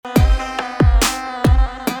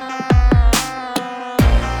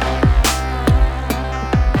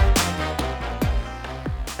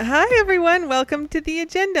Hi, everyone. Welcome to the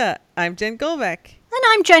aJenda. I'm Jen Golbeck. And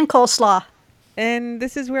I'm Jen Coleslaw. And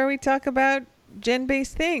this is where we talk about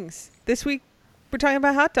Jen-based things. This week, we're talking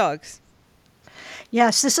about hot dogs.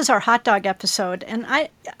 Yes, this is our hot dog episode. And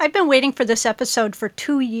I've been waiting for this episode for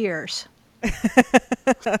 2 years.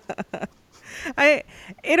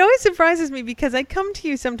 It always surprises me because I come to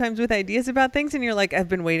you sometimes with ideas about things and you're like, I've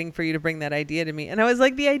been waiting for you to bring that idea to me. And I was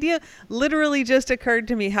like, the idea literally just occurred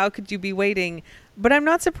to me. How could you be waiting? But I'm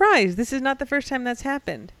not surprised. This is not the first time that's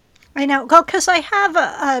happened. I know, because I have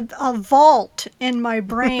a vault in my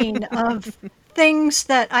brain of things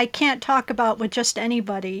that I can't talk about with just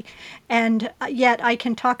anybody. And yet I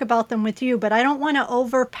can talk about them with you. But I don't want to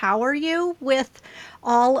overpower you with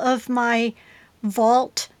all of my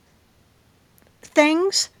vault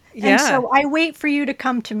things. Yeah. And so I wait for you to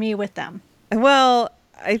come to me with them. Well,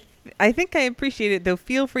 I think I appreciate it, though.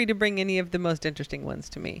 Feel free to bring any of the most interesting ones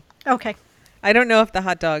to me. Okay. I don't know if the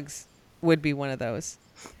hot dogs would be one of those.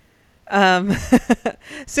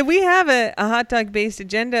 So we have a hot dog based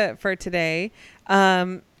agenda for today.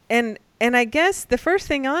 And I guess the first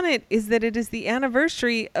thing on it is that it is the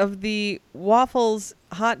anniversary of the Waffles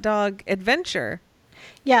hot dog adventure.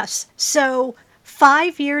 Yes. So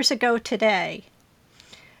 5 years ago today,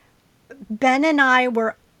 Ben and I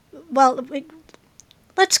were,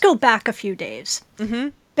 let's go back a few days. Mm-hmm.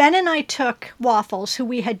 Ben and I took Waffles, who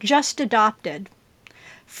we had just adopted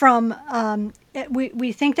from,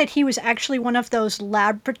 we think that he was actually one of those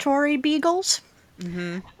laboratory beagles.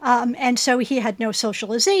 Mm-hmm. And so he had no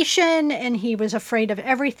socialization and he was afraid of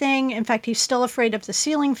everything. In fact, he's still afraid of the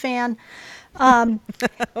ceiling fan.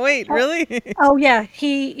 Wait, really? Oh yeah,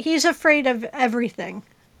 he's afraid of everything,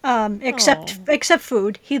 except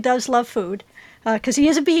food. He does love food, because he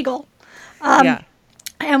is a beagle. Yeah.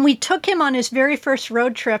 And we took him on his very first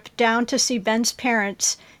road trip down to see Ben's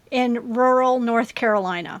parents in rural North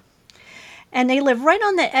Carolina, and they live right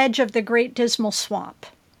on the edge of the Great Dismal Swamp.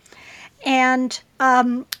 And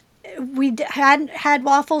we hadn't had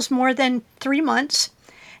Waffles more than 3 months.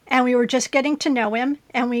 And we were just getting to know him,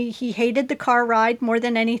 and he hated the car ride more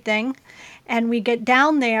than anything. And we get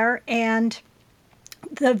down there, and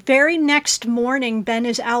the very next morning, Ben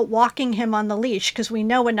is out walking him on the leash, because we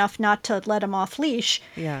know enough not to let him off leash.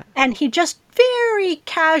 Yeah. And he just very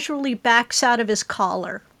casually backs out of his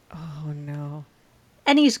collar. Oh, no.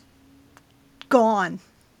 And he's gone.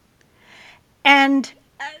 And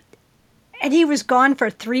he was gone for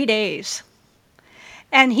 3 days.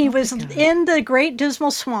 And he was in the Great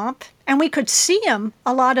Dismal Swamp, and we could see him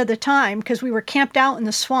a lot of the time because we were camped out in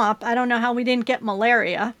the swamp. I don't know how we didn't get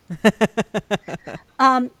malaria.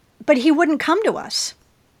 But he wouldn't come to us.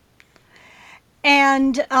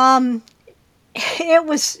 And it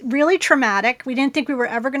was really traumatic. We didn't think we were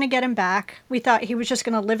ever going to get him back. We thought he was just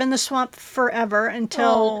going to live in the swamp forever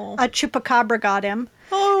until a chupacabra got him.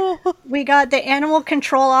 Oh. We got the animal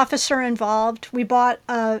control officer involved. We bought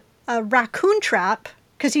a raccoon trap,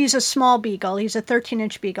 because he's a small beagle. He's a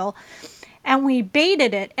 13-inch beagle. And we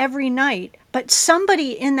baited it every night. But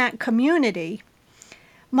somebody in that community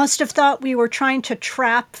must have thought we were trying to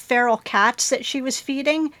trap feral cats that she was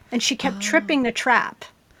feeding, and she kept tripping the trap.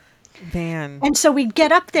 Man. And so we'd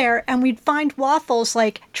get up there and we'd find Waffles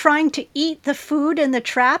like trying to eat the food in the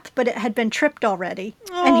trap, but it had been tripped already.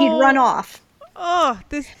 And he'd run off. Oh,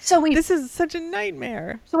 this is such a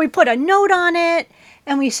nightmare. So we put a note on it.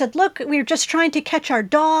 And we said, look, we were just trying to catch our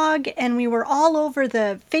dog, and we were all over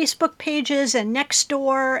the Facebook pages and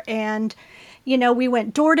Nextdoor, and, we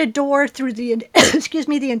went door to door through the,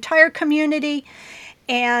 the entire community,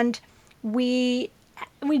 and we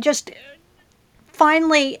just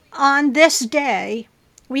finally, on this day,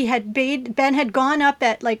 Ben had gone up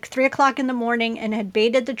at like 3 o'clock in the morning and had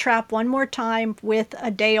baited the trap one more time with a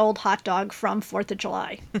day-old hot dog from 4th of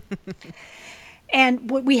July. And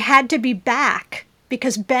we had to be back,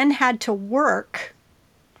 because Ben had to work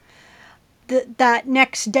that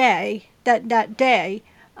next day, that day.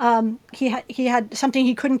 He had something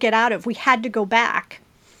he couldn't get out of. We had to go back.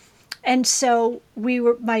 And so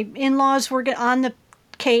my in-laws were on the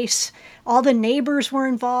case. All the neighbors were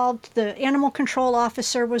involved. The animal control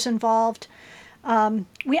officer was involved. I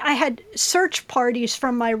had search parties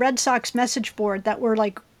from my Red Sox message board that were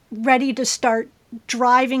like ready to start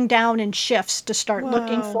driving down in shifts to start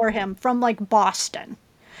looking for him from like Boston.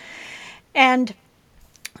 And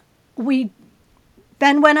Ben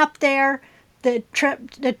went up there. The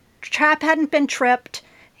trap hadn't been tripped.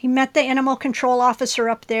 He met the animal control officer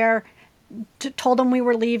up there, told him we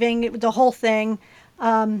were leaving, the whole thing.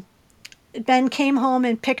 Ben came home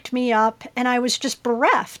and picked me up, and I was just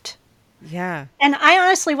bereft. Yeah. And I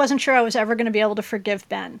honestly wasn't sure I was ever going to be able to forgive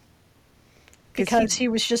Ben. because because he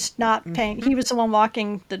was just not paying. Mhm. He was the one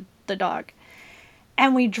walking the dog.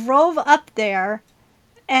 And we drove up there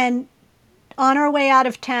and on our way out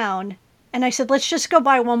of town, and I said, let's just go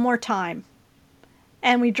by one more time.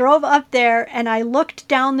 And we drove up there, and I looked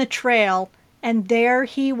down the trail, and there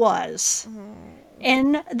he was Oh.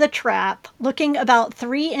 in the trap, looking about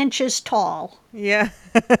 3 inches tall. Yeah.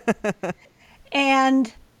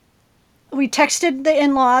 And we texted the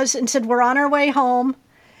in-laws and said we're on our way home.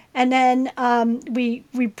 And then we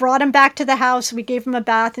brought him back to the house. We gave him a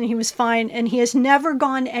bath, and he was fine. And he has never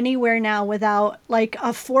gone anywhere now without like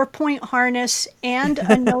a 4-point harness and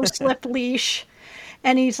a no slip leash.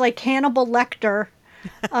 And he's like Hannibal Lecter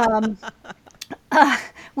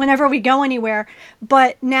whenever we go anywhere.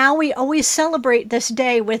 But now we always celebrate this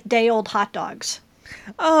day with day old hot dogs.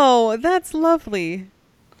 Oh, that's lovely.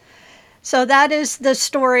 So that is the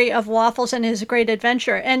story of Waffles and his great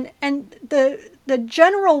adventure. And the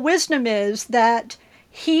general wisdom is that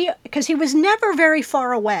because he was never very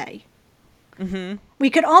far away. Mhm. We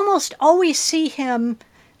could almost always see him,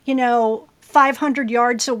 500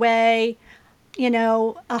 yards away,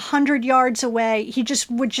 100 yards away. He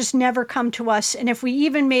just would just never come to us. And if we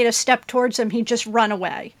even made a step towards him, he'd just run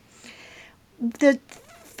away. The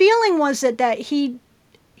feeling was that he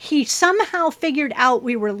somehow figured out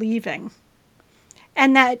we were leaving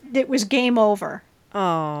and that it was game over.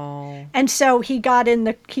 Oh. And so he got in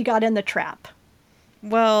the trap.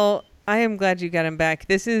 Well, I am glad you got him back.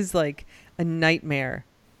 This is like a nightmare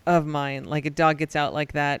of mine. Like a dog gets out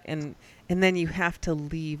like that and then you have to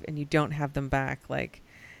leave and you don't have them back. Like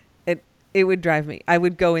it would drive me. I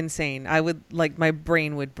would go insane. I would like my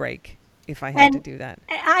brain would break if I had to And do that.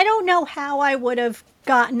 I don't know how I would have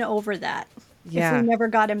gotten over that if we Yeah. never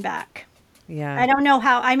got him back. I Yeah. don't know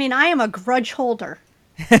how. I mean, I am a grudge holder.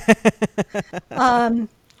 Um,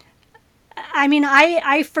 I mean,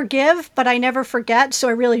 I forgive, but I never forget, so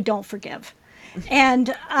I really don't forgive.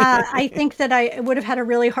 And I think that I would have had a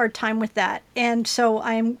really hard time with that. And so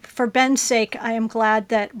for Ben's sake, I am glad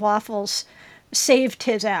that Waffles saved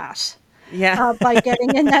his ass Yeah. by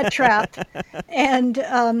getting in that trap. And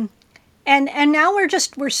and now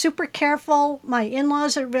we're super careful. My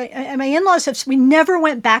in-laws we never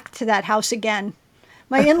went back to that house again.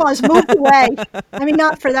 My in-laws moved away. I mean,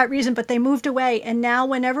 not for that reason, but they moved away. And now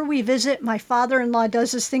whenever we visit, my father-in-law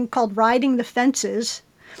does this thing called riding the fences,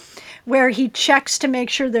 where he checks to make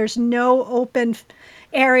sure there's no open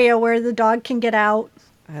area where the dog can get out.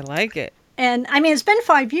 I like it. And I mean, it's been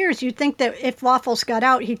 5 years. You'd think that if Waffles got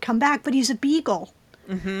out, he'd come back, but he's a beagle.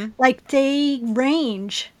 Mhm. Like they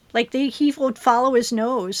range. Like he would follow his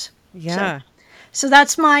nose. So, Yeah. so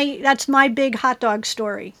that's my big hot dog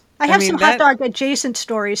story. I I have mean some hot that dog adjacent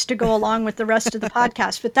stories to go along with the rest of the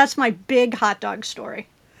podcast, but that's my big hot dog story.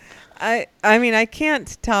 I mean I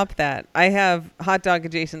can't top that. I have hot dog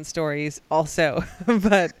adjacent stories also,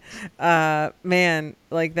 but man,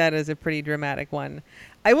 like that is a pretty dramatic one.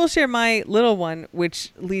 I will share my little one,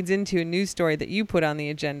 which leads into a news story that you put on the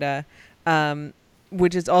agenda,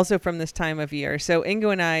 which is also from this time of year. So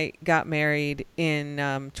Ingo and I got married in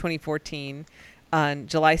 2014 on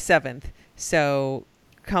July 7th. So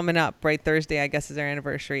coming up, right? Thursday, I guess, is our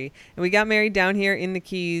anniversary. And we got married down here in the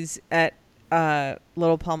Keys at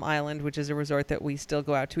Little Palm Island, which is a resort that we still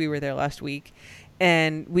go out to. We were there last week.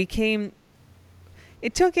 And we came.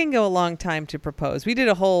 It took Ingo a long time to propose. We did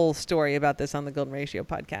a whole story about this on the Golden Ratio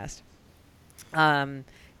podcast.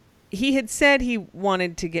 He had said he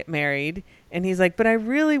wanted to get married, and he's like, but I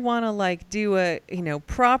really want to like do a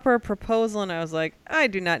proper proposal. And I was like, I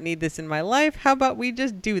do not need this in my life. How about we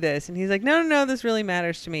just do this? And he's like, no, this really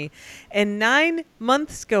matters to me. And 9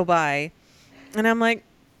 months go by, and I'm like,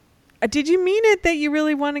 did you mean it that you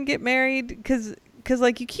really want to get married? Because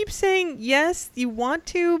like you keep saying yes, you want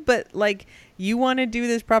to, but like you want to do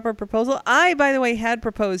this proper proposal. I, by the way, had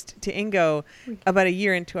proposed to Ingo about a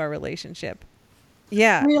year into our relationship.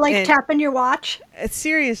 Yeah. Were you like And tapping your watch?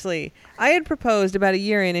 seriously, I had proposed about a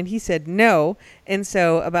year in and he said no. And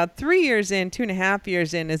so about 3 years in, 2.5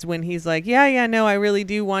 years in is when he's like, yeah, no, I really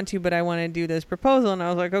do want to, but I want to do this proposal. And I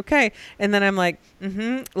was like, okay. And then I'm like,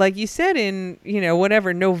 like you said in,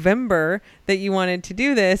 whatever, November that you wanted to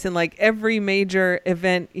do this. And like every major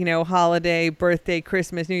event, holiday, birthday,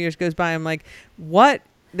 Christmas, New Year's goes by. I'm like, what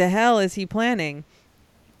the hell is he planning?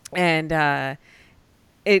 And,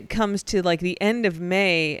 it comes to like the end of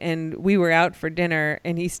May and we were out for dinner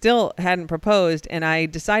and he still hadn't proposed and I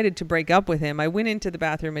decided to break up with him. I went into the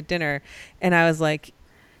bathroom at dinner and I was like,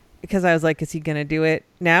 is he going to do it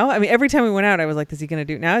now? I mean, every time we went out, I was like, is he going to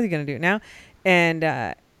do it now? Is he going to do it now? And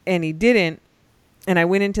he didn't. and I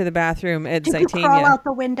went into the bathroom at Did you crawl Zaitania. out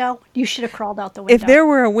the window? You should have crawled out the If window. there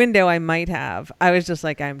were a window, I might have. I was just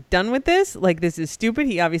like, I'm done with this. Like, this is stupid.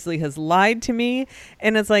 He obviously has lied to me.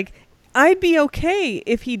 And it's like, I'd be okay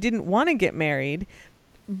if he didn't want to get married.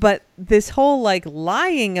 But this whole like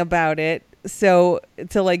lying about it, so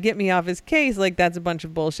to like get me off his case, like that's a bunch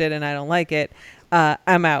of bullshit and I don't like it.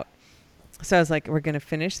 I'm out. So I was like, we're going to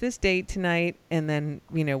finish this date tonight. And then,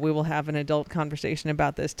 we will have an adult conversation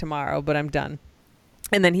about this tomorrow, but I'm done.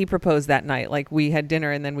 And then he proposed that night. Like we had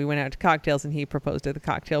dinner and then we went out to cocktails and he proposed at the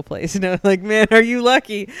cocktail place. And I was like, man, are you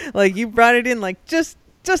lucky? Like you brought it in like just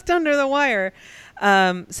under the wire.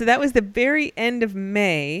 So that was the very end of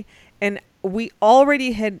May. And we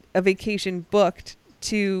already had a vacation booked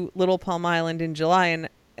to Little Palm Island in July.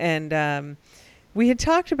 And we had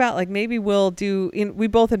talked about like maybe we'll do, we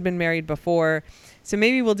both had been married before. So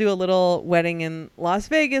maybe we'll do a little wedding in Las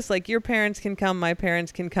Vegas. Like your parents can come, my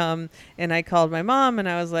parents can come. And I called my mom and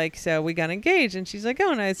I was like, so we got engaged. And she's like,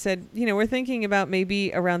 oh, and I said, we're thinking about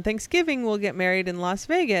maybe around Thanksgiving, we'll get married in Las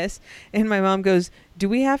Vegas. And my mom goes, do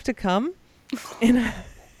we have to come? And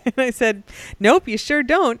I said, nope, you sure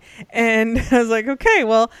don't. And I was like, okay,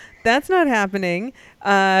 well, that's not happening.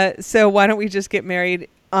 So why don't we just get married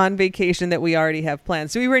on vacation that we already have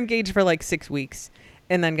planned? So we were engaged for like 6 weeks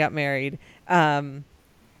and then got married. And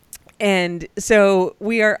so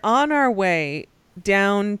we are on our way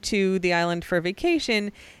down to the island for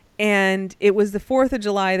vacation. And it was the 4th of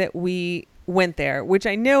July that we went there, which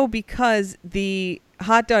I know because the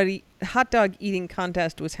hot dog eating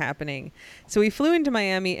contest was happening. So we flew into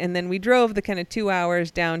Miami and then we drove the kind of 2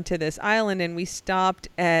 hours down to this island and we stopped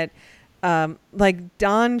at like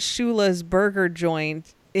Don Shula's burger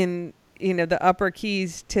joint in the Upper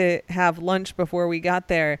Keys to have lunch before we got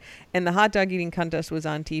there, and the hot dog eating contest was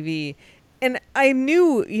on TV. And I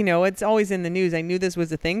knew, it's always in the news. I knew this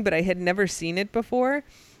was a thing, but I had never seen it before.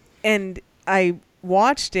 And I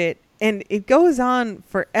watched it and it goes on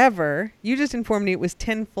forever. You just informed me it was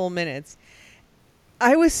 10 full minutes.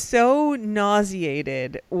 I was so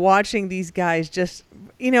nauseated watching these guys just,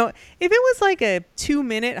 if it was like a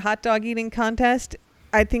 2-minute hot dog eating contest,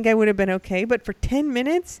 I think I would have been okay. But for 10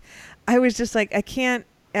 minutes, I was just like, I can't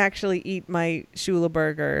actually eat my Shula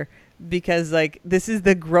burger because like this is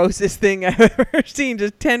the grossest thing I've ever seen.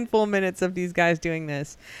 Just 10 full minutes of these guys doing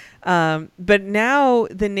this. But now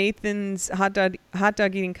the Nathan's hot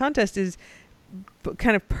dog eating contest is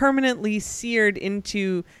kind of permanently seared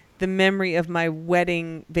into the memory of my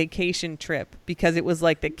wedding vacation trip because it was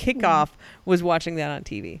like the kickoff was watching that on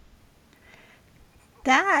TV.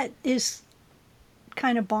 That is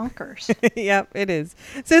kind of bonkers. Yep, it is.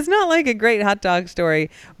 So it's not like a great hot dog story,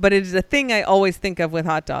 but it is a thing I always think of with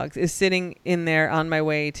hot dogs is sitting in there on my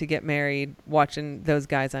way to get married, watching those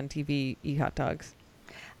guys on TV eat hot dogs.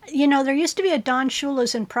 There used to be a Don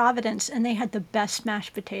Shula's in Providence and they had the best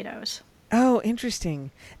mashed potatoes. Oh,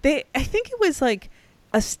 interesting. I think it was like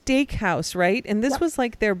a steakhouse, right? And this was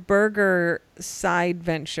like their burger side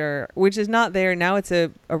venture, which is not there. Now it's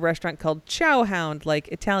a restaurant called Chow Hound, like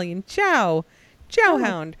Italian Chow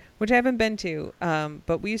Hound, which I haven't been to.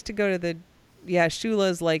 But we used to go to the,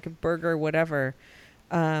 Shula's like burger, whatever.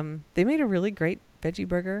 They made a really great veggie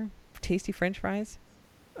burger, tasty French fries.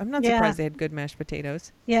 I'm not surprised they had good mashed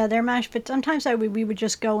potatoes. Yeah, their mashed potatoes. Sometimes we would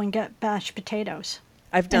just go and get mashed potatoes.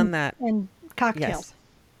 I've done that. And cocktail. Yes.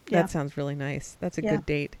 Yeah. That sounds really nice. That's a good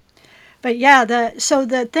date. But yeah,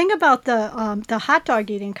 the thing about the hot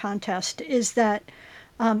dog eating contest is that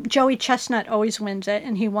Joey Chestnut always wins it,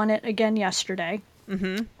 and he won it again yesterday.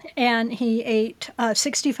 Mm-hmm. And he ate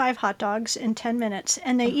 65 hot dogs in 10 minutes,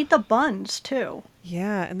 and they eat the buns too.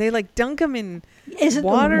 Yeah, and they like dunk them in Is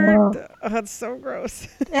water. Oh, it's so gross.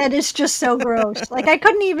 That is just so gross. Like I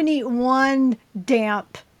couldn't even eat one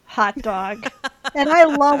damp hot dog, and I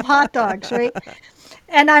love hot dogs, right?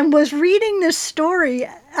 And I was reading this story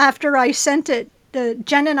after I sent it.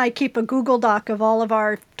 Jen and I keep a Google Doc of all of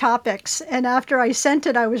our topics. And after I sent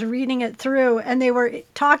it, I was reading it through. And they were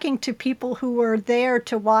talking to people who were there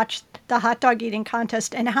to watch the hot dog eating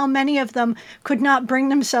contest and how many of them could not bring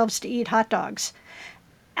themselves to eat hot dogs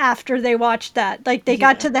after they watched that. Like they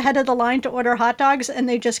got to the head of the line to order hot dogs and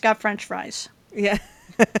they just got French fries. Yeah.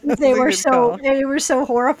 They were so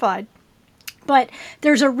horrified. But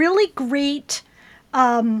there's a really great...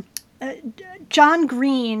 John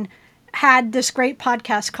Green had this great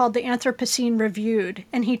podcast called The Anthropocene Reviewed,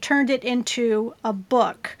 and he turned it into a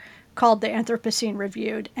book called The Anthropocene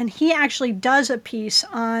Reviewed. And he actually does a piece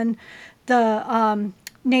on the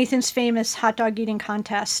Nathan's famous hot dog eating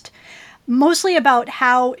contest, mostly about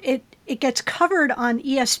how it gets covered on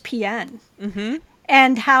ESPN. Mm-hmm.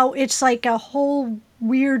 And how it's like a whole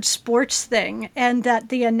weird sports thing, and that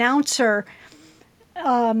the announcer,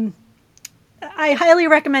 I highly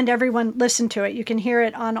recommend everyone listen to it. You can hear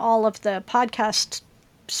it on all of the podcast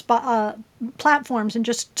platforms and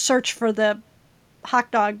just search for the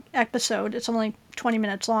hot dog episode. It's only 20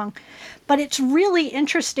 minutes long. But it's really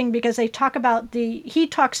interesting because he talks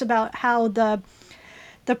about how the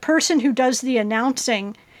person who does the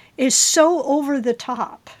announcing is so over the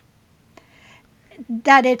top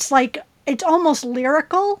that it's almost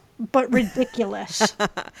lyrical but ridiculous.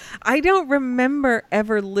 I don't remember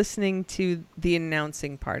ever listening to the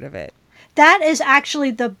announcing part of it. That is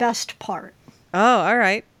actually the best part. Oh, all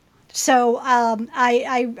right. So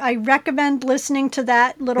I recommend listening to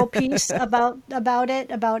that little piece about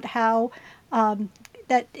how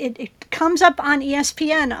that it comes up on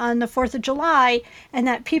ESPN on the 4th of July, and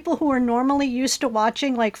that people who are normally used to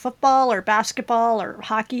watching like football or basketball or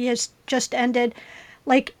hockey has just ended,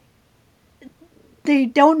 like they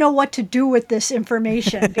don't know what to do with this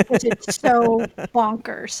information because it's so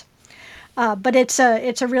bonkers. But it's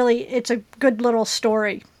a good little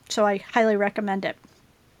story, so I highly recommend it.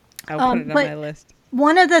 I'll put it on But my list.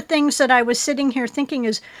 one of the things that I was sitting here thinking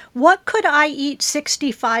is, what could I eat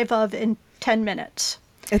 65 of in 10 minutes?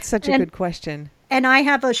 It's such a And good question. and I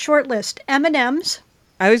have a short list. M&Ms,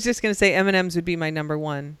 I was just going to say M&Ms would be my number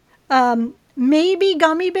one. maybe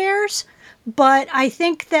gummy bears, but I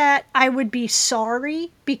think that I would be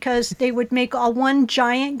sorry because they would make a one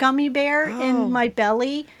giant gummy bear Oh, in my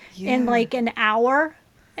belly in yeah. like an hour,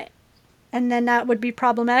 and then that would be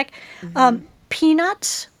problematic.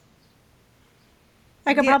 Peanuts,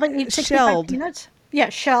 I could Yeah, probably eat 65 shelled, peanuts. Yeah,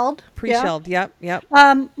 shelled. Yeah. pre-shelled. Yep, yep.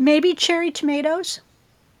 Maybe cherry tomatoes.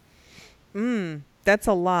 That's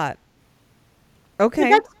a lot. But Okay.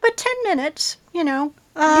 that's but 10 minutes,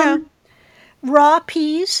 Yeah, Raw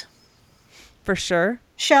peas, for sure.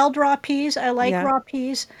 shelled raw peas. I like Yeah. raw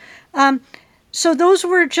peas. Um, so those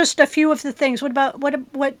were just a few of the things.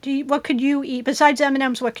 What could you eat besides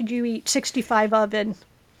M&Ms? What could you eat 65 of in?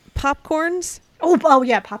 Popcorns. Oh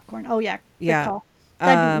yeah, popcorn. Oh yeah, good Yeah. call.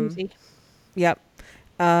 That'd be Um, easy. yep.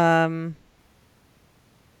 Um,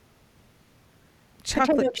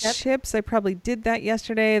 Potato chocolate chip. chips. I probably did that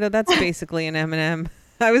yesterday, though that's basically an M&M.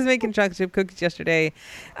 I was making chocolate chip cookies yesterday,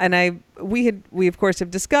 and we of course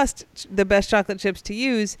have discussed the best chocolate chips to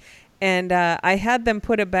use, and I had them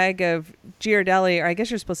put a bag of Ghirardelli, or I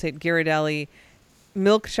guess you're supposed to say it, Ghirardelli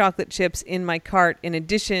milk chocolate chips in my cart in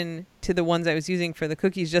addition to the ones I was using for the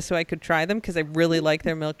cookies, just so I could try them because I really like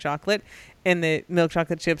their milk chocolate, and the milk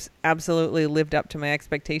chocolate chips absolutely lived up to my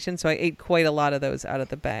expectations. So I ate quite a lot of those out of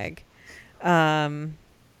the bag. Um,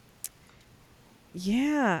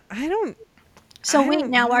 yeah, So I wait,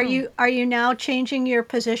 don't now know. are you now changing your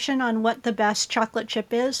position on what the best chocolate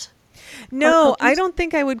chip is or No, I cookies? don't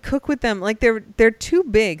think I would cook with them. Like they're too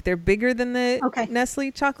big. They're bigger than the Okay,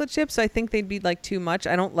 Nestle chocolate chips, so I think they'd be like too much.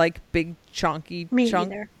 I don't like big chunky me chunk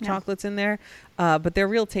either. No. chocolates in there, but they're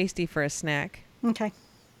real tasty for a snack. Okay.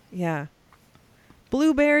 Yeah.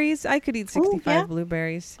 Blueberries, I could eat Oh yeah, 65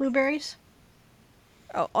 blueberries. blueberries.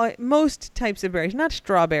 Oh, most types of berries, not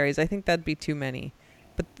strawberries. I think that'd be too many.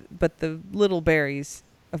 But the little berries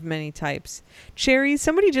of many types. Cherries,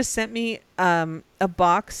 somebody just sent me a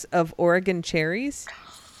box of Oregon cherries.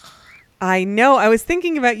 I know. I was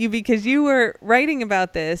thinking about you because you were writing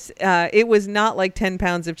about this. It was not like 10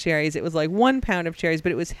 pounds of cherries. It was like 1 pound of cherries,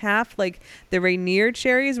 but it was half like the Rainier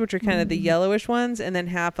cherries, which are kind of the yellowish ones, and then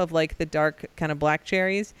half of like the dark kind of black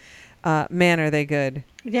cherries. Man, are they good.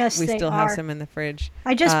 Yes, We they still have are. some in the fridge.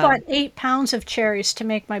 I just bought 8 pounds of cherries to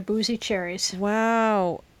make my boozy cherries.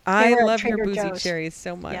 Wow. They I were at love your Trader boozy Joe's. cherries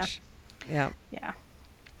so Yeah, much. Yeah. yeah.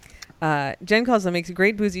 Jen calls them, makes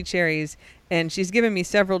great boozy cherries, and she's given me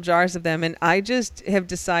several jars of them, and I just have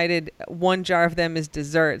decided one jar of them is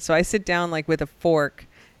dessert. So I sit down like with a fork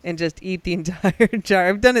and just eat the entire jar.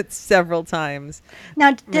 I've done it several times.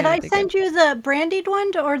 Now, did Man, are I they good. send you the brandied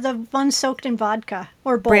one or the one soaked in vodka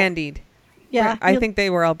or both? Brandied. Yeah, I think they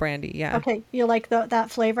were all brandy. Yeah. okay. You like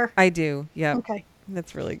that flavor? I do. Yep. Okay.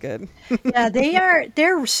 That's really good. Yeah,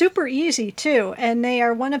 they're super easy too, and they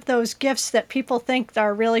are one of those gifts that people think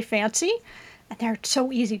are really fancy, and they're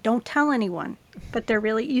so easy. Don't tell anyone, but they're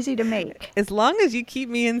really easy to make. As long as you keep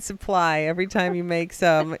me in supply every time you make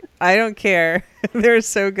some, I don't care. They're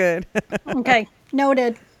so good. Okay,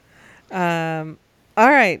 noted. All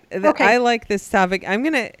right. Okay. I like this topic.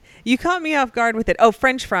 You caught me off guard with it. Oh,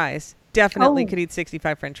 French fries. Definitely Oh, could eat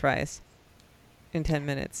 65 French fries in 10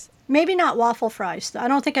 minutes. maybe not waffle fries. I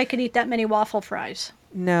don't think I could eat that many waffle fries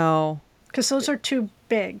No. because those are too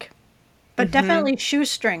big. But definitely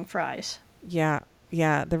shoestring fries. Yeah.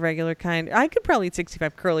 Yeah. The regular kind. I could probably eat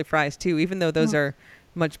 65 curly fries too, even though those are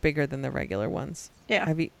much bigger than the regular ones.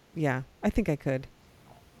 Yeah. Yeah, I think I could.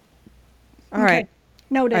 All Okay. right. All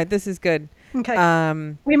Noted. right, this is good. Okay.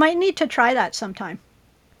 Um, We might need to try that sometime.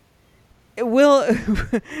 we'll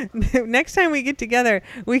next time we get together,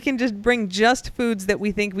 we can just bring just foods that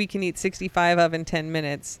we think we can eat 65 of in 10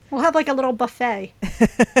 minutes. We'll have like a little buffet.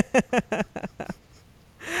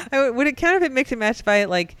 Would it count if it mix and match if I ate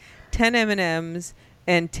like 10 M&Ms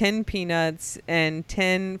and 10 peanuts and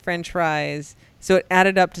 10 French fries? So it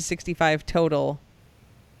added up to 65 total.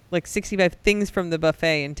 Like 65 things from the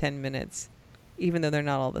buffet in 10 minutes, even though they're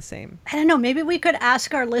not all the same. I don't know. Maybe we could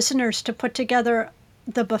ask our listeners to put together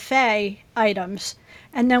the buffet items,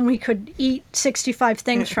 and then we could eat 65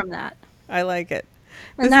 things from that. I like it.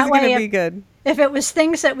 And This that is going way, to be good. if it was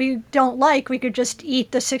things that we don't like, we could just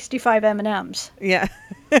eat the 65 M&Ms. Yeah.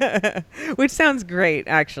 Which sounds great,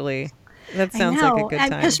 actually. That sounds like a good time.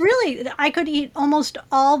 Because really, I could eat almost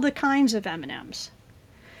all the kinds of M&Ms.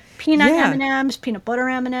 Peanut Yeah. M&Ms, peanut butter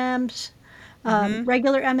M&Ms,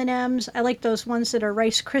 regular M&Ms. I like those ones that are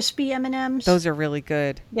Rice Krispie M&Ms. Those are really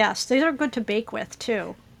good. Yes, those are good to bake with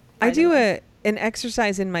too. I do an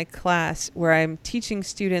exercise in my class where I'm teaching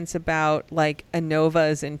students about like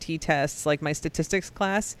ANOVAs and t-tests, like my statistics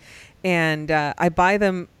class, and I buy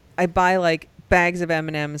like bags of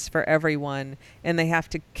M&Ms for everyone, and they have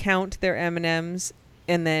to count their M&Ms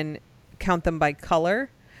and then count them by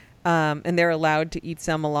color, and they're allowed to eat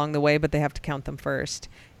some along the way, but they have to count them first,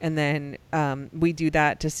 and then we do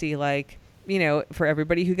that to see, like, you know, for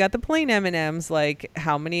everybody who got the plain M&Ms, like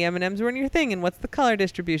how many M&Ms were in your thing and what's the color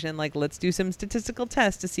distribution. Like, let's do some statistical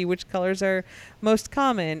tests to see which colors are most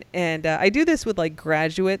common. And I do this with like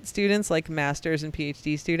graduate students, like masters and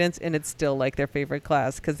PhD students, and it's still like their favorite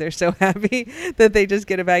class because they're so happy that they just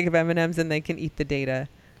get a bag of M&Ms and they can eat the data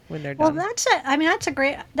when they're done. Well,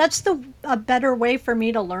 that's a better way for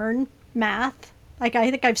me to learn math. Like, I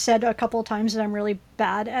think I've said a couple of times that I'm really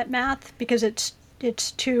bad at math because it's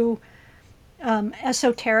too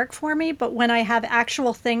esoteric for me, but when I have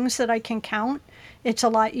actual things that I can count, it's a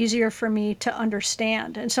lot easier for me to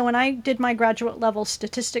understand. And so when I did my graduate level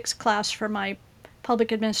statistics class for my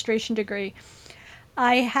public administration degree,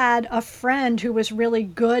 I had a friend who was really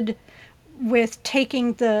good with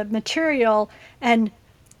taking the material and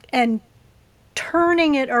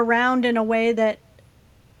turning it around in a way that,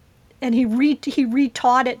 and he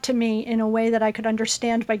retaught it to me in a way that I could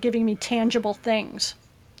understand by giving me tangible things.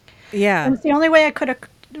 Yeah. And it's the only way I could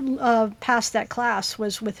have passed that class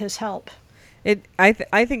was with his help. I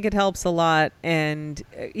think it helps a lot, and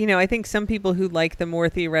you know, I think some people who like the more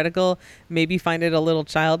theoretical maybe find it a little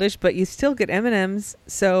childish, but you still get M&Ms,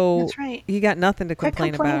 so That's right. you got nothing to Quit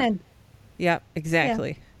complain about. complaining. Yeah,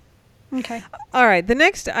 exactly. Okay. All right, the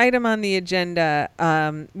next item on the agenda,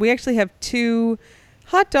 we actually have two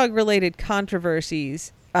hot dog related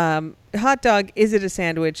controversies. Hot dog, is it a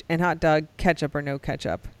sandwich? And hot dog, ketchup or no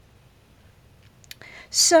ketchup?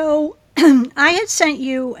 So I had sent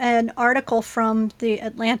you an article from the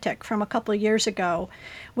Atlantic from a couple of years ago,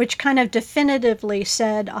 which kind of definitively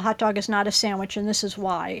said a hot dog is not a sandwich, and this is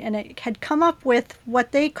why. And it had come up with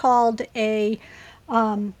what they called a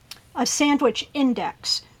sandwich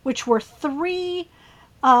index, which were 4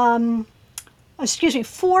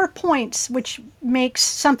 points which makes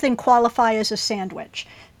something qualify as a sandwich.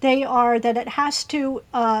 They are that it has to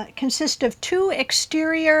consist of 2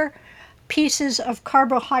 exterior pieces of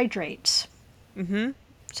carbohydrates. Mm-hmm.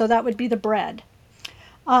 So that would be the bread.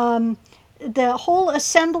 The whole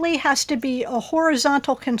assembly has to be a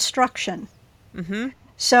horizontal construction. Mm-hmm.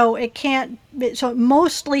 So it can't. So it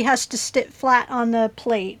mostly has to sit flat on the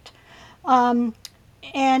plate, and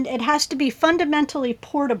it has to be fundamentally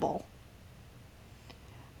portable.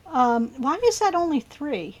 Why is that only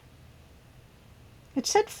 3? It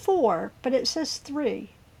said 4, but it says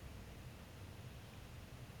 3.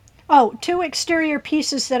 Oh, 2 exterior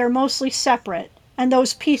pieces that are mostly separate, and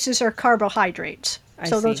those pieces are carbohydrates.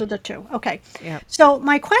 So those are the 2. Okay. Yeah. So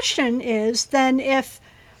my question is then if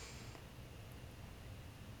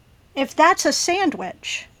that's a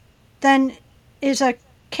sandwich, then is a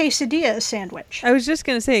quesadilla a sandwich? I was just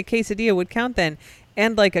going to say a quesadilla would count then.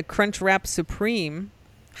 And like a Crunch Wrap Supreme,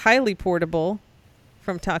 highly portable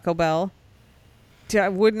from Taco Bell. I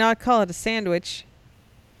would not call it a sandwich,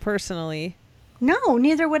 personally. No,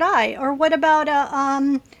 neither would I. Or what about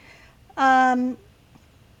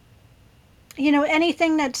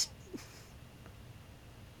anything that's,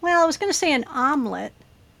 well, I was going to say an omelet.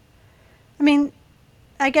 I mean,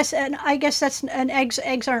 I guess that's an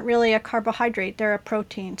eggs aren't really a carbohydrate, they're a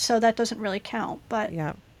protein, so that doesn't really count, but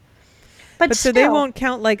Yeah. but So they still, won't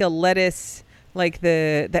count like a lettuce, like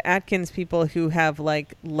the Atkins people who have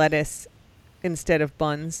like lettuce instead of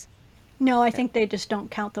buns. No, I think they just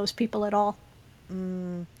don't count those people at all.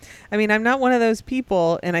 I mean, I'm not one of those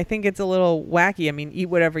people, and I think it's a little wacky. I mean, eat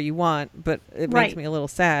whatever you want, but it makes Right. me a little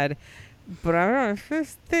sad. But I don't know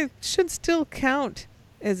if they should still count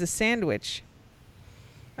as a sandwich.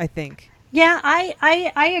 I think. Yeah,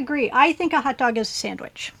 I agree. I think a hot dog is a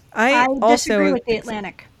sandwich. I I disagree also with the think so.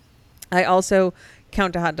 Atlantic. I also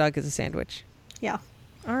count a hot dog as a sandwich. Yeah.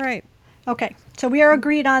 All right. Okay. So we are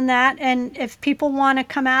agreed on that. And if people want to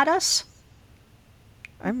come at us,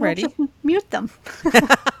 I'm we'll just ready. mute them.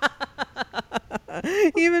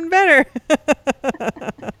 Even better.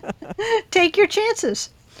 Take your chances.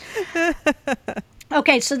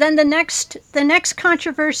 Okay, so then the next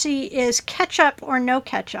controversy is ketchup or no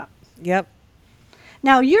ketchup. Yep.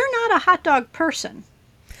 Now, you're not a hot dog person.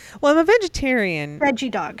 Well, I'm a vegetarian.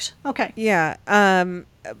 Veggie dogs. Okay. Yeah.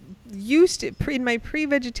 Used to, in my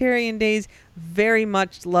pre-vegetarian days, very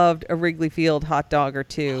much loved a Wrigley Field hot dog or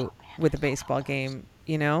two with a baseball game.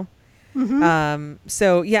 You know.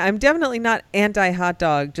 So yeah, I'm definitely not anti-hot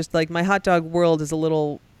dog. Just like my hot dog world is a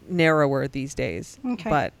little narrower these days. Okay.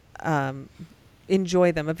 But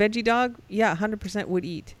enjoy them. A veggie dog, yeah, 100% would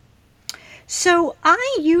eat. So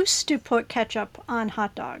I used to put ketchup on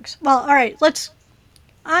hot dogs. Well, all right,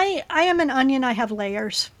 I am an onion, I have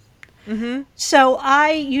layers. Mm-hmm. So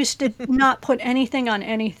I used to not put anything on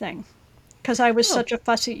anything because I was Oh, such a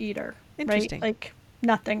fussy eater, right? interesting. Like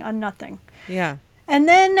nothing on nothing. Yeah. And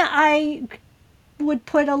then I would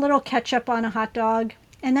put a little ketchup on a hot dog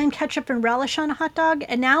and then ketchup and relish on a hot dog,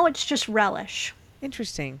 and now it's just relish.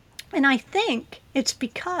 Interesting. And I think it's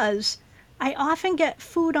because I often get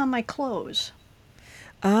food on my clothes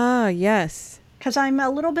Ah, yes. because I'm a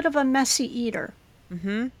little bit of a messy eater.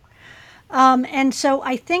 Mm-hmm. And so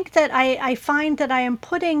I think that I find that I am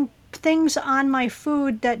putting things on my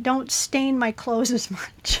food that don't stain my clothes as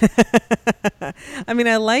much. I mean,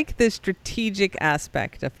 I like the strategic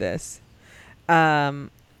aspect of this.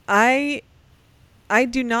 Um, I I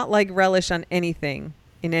do not like relish on anything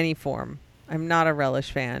in any form. I'm not a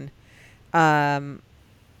relish fan. Um,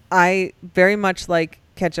 I very much like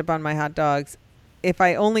ketchup on my hot dogs. If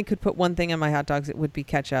I only could put one thing on my hot dogs, it would be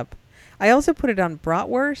ketchup. I also put it on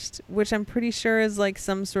bratwurst, which I'm pretty sure is like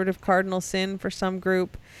some sort of cardinal sin for some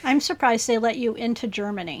group. I'm surprised they let you into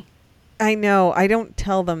Germany. I know. I don't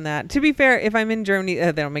tell them that. To be fair, if I'm in Germany,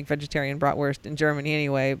 they don't make vegetarian bratwurst in Germany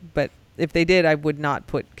anyway. But if they did, I would not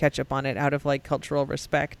put ketchup on it out of like cultural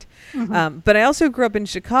respect. But I also grew up in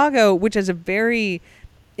Chicago, which has a very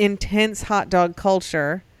intense hot dog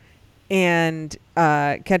culture, and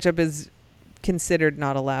ketchup is considered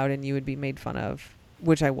not allowed, and you would be made fun of,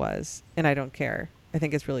 which I was, and I don't care. I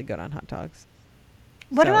think it's really good on hot dogs.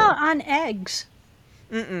 What So, about on eggs?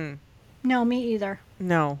 mm-mm, No, me either.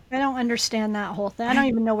 no. I don't understand that whole thing. I don't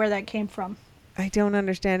even know where that came from. I don't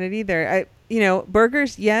understand it either.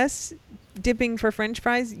 Burgers, yes. Dipping for French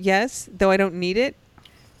fries, yes. Though I don't need it.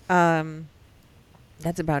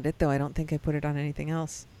 That's about it, though. I don't think I put it on anything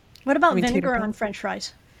else. What about I mean, tater vinegar on tots. French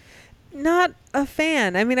fries? Not a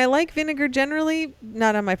fan. I mean, I like vinegar generally,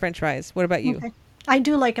 not on my French fries. What about you? Okay. I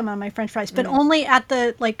do like them on my French fries, but only at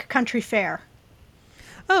the country fair.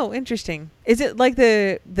 Oh, interesting. Is it like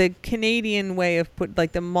the Canadian way of put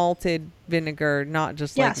like the malted vinegar, not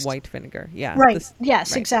just like Yes. white vinegar? Yeah. Right.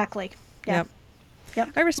 Yes, right. exactly. Yeah. Yep. Yep.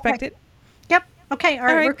 I respect Okay. it. Yep. Okay. All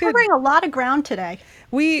right. right, We're good. covering a lot of ground today.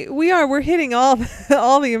 We're hitting all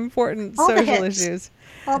all the important All the social hits. issues.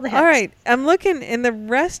 All the All hits. right, I'm looking, and the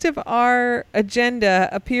rest of our agenda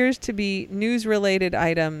appears to be news-related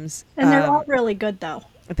items. And they're all really good, though.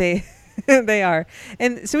 They they are,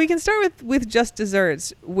 and so we can start with just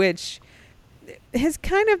desserts, which has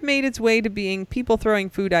kind of made its way to being people throwing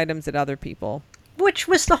food items at other people. Which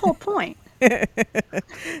was the whole point.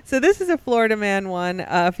 So this is a Florida man one.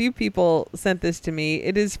 A few people sent this to me.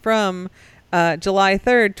 It is from July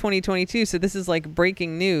 3rd, 2022. So this is like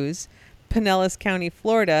breaking news. Pinellas County,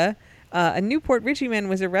 Florida. A Newport Richey man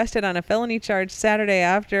was arrested on a felony charge Saturday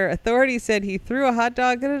after authorities said he threw a hot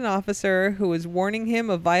dog at an officer who was warning him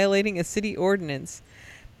of violating a city ordinance.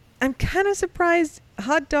 I'm kind of surprised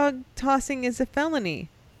hot dog tossing is a felony.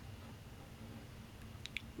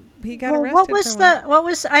 He got Well, arrested for one. what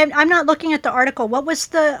was, I'm not looking at the article. What was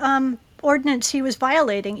the ordinance he was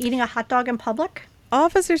violating? Eating a hot dog in public?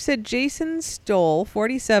 Officer said Jason Stoll,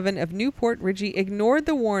 47, of Newport Richey, ignored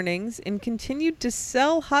the warnings and continued to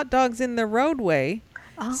sell hot dogs in the roadway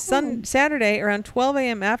Oh. Saturday around 12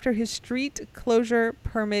 a.m. after his street closure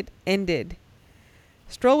permit ended.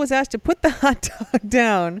 Stroll was asked to put the hot dog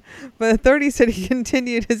down, but authorities said he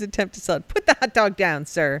continued his attempt to sell it. Put the hot dog down,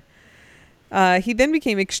 sir. He then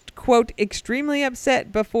became, quote, extremely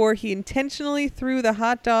upset before he intentionally threw the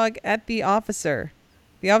hot dog at the officer.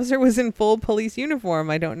 The officer was in full police uniform.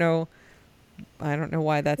 I don't know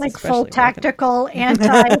why that's Like full especially relevant. tactical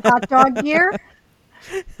anti-hot dog gear.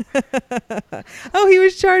 Oh, he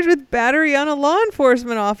was charged with battery on a law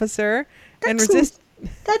enforcement officer That and seems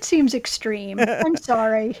that seems extreme. I'm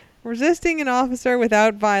sorry. resisting an officer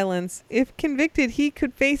without violence. If convicted, he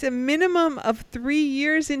could face a minimum of 3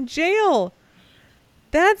 years in jail.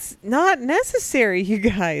 That's not necessary, you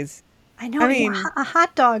guys. I know I mean, a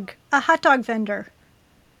hot dog vendor.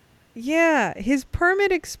 yeah, his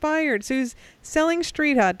permit expired, so he was selling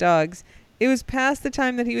street hot dogs. It was past the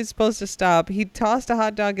time that he was supposed to stop. He tossed a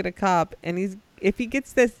hot dog at a cop, and if he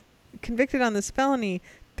gets this convicted on this felony,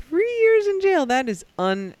 3 years in jail. That is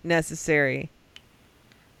unnecessary.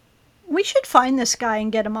 We should find this guy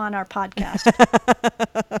and get him on our podcast.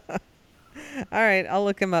 All right, I'll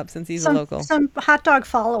look him up since he's a local. Some hot dog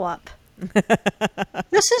follow-up.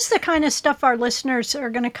 This is the kind of stuff our listeners are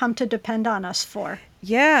going to come to depend on us for.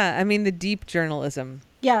 Yeah, I mean the deep journalism.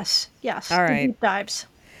 Yes. All right. Deep dives.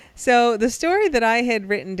 So the story that I had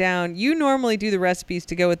written down, you normally do the recipes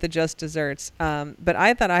to go with the just desserts, but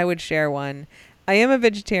I thought I would share one. I am a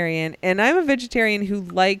vegetarian, and I'm a vegetarian who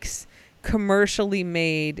likes commercially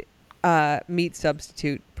made meat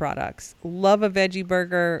substitute products. Love a veggie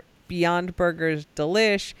burger. Beyond Burgers,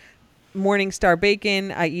 delish. Morningstar bacon,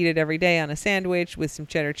 I eat it every day on a sandwich with some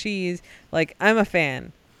cheddar cheese. Like, I'm a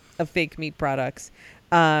fan of fake meat products.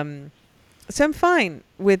 So I'm fine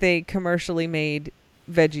with a commercially made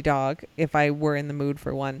veggie dog if I were in the mood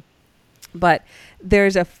for one. But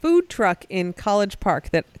there's a food truck in College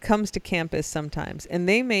Park that comes to campus sometimes, and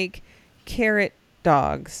they make carrot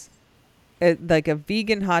dogs. Like a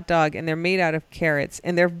vegan hot dog, and they're made out of carrots,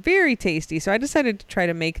 and they're very tasty. So I decided to try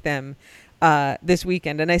to make them this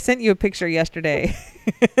weekend, and I sent you a picture yesterday.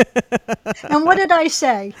 And what did I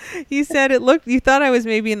say? You said you thought I was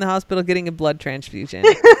maybe in the hospital getting a blood transfusion.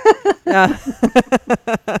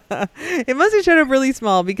 It must have showed up really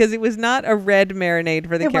small because it was not a red marinade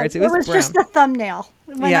for the carrots. It was brown. Just the thumbnail.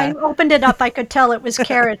 When I opened it up, I could tell it was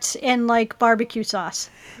carrots in like barbecue sauce.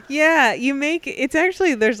 Yeah, it's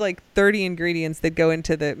actually, there's like 30 ingredients that go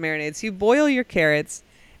into the marinade. So you boil your carrots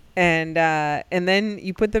and then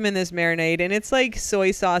you put them in this marinade, and it's like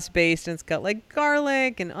soy sauce based, and it's got like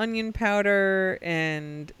garlic and onion powder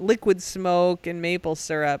and liquid smoke and maple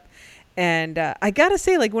syrup. And I gotta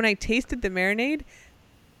say, like, when I tasted the marinade,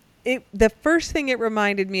 the first thing it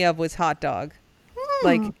reminded me of was hot dog.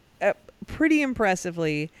 Like, pretty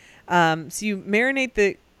impressively. So you marinate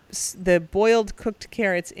the boiled cooked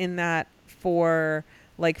carrots in that for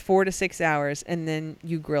like 4 to 6 hours, and then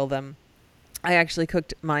you grill them. I actually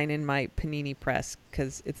cooked mine in my panini press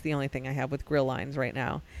because it's the only thing I have with grill lines right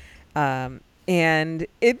now. And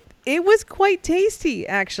it was quite tasty,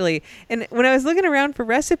 actually. And when I was looking around for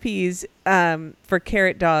recipes for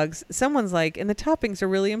carrot dogs, someone's like, and the toppings are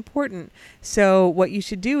really important. So what you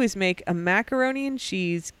should do is make a macaroni and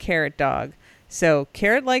cheese carrot dog. So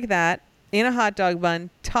carrot like that in a hot dog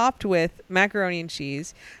bun topped with macaroni and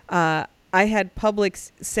cheese. I had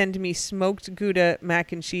Publix send me smoked Gouda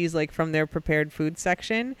mac and cheese, like from their prepared food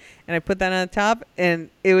section, and I put that on the top, and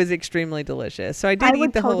it was extremely delicious. So I did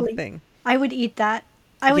eat the whole thing. I would eat that.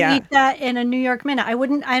 I would eat that in a New York minute.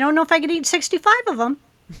 I don't know if I could eat 65 of them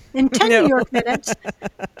in 10 New York minutes,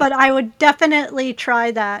 but I would definitely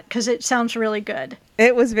try that because it sounds really good.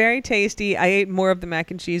 It was very tasty. I ate more of the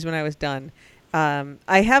mac and cheese when I was done.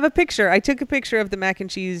 I have a picture. I took a picture of the mac and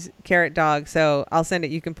cheese carrot dog, so I'll send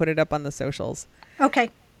it. You can put it up on the socials. Okay.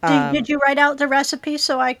 Did you write out the recipe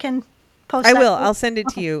so I can post I that? will. I'll send it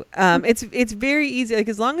to you. It's very easy. Like,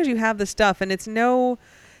 as long as you have the stuff, and it's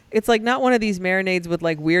like not one of these marinades with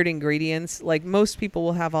like weird ingredients. Like, most people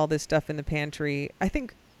will have all this stuff in the pantry. I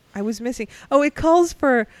think I was missing. Oh, it calls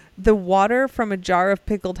for the water from a jar of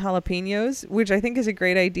pickled jalapenos, which I think is a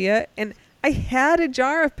great idea. And I had a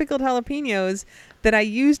jar of pickled jalapenos that I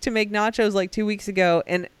used to make nachos like 2 weeks ago,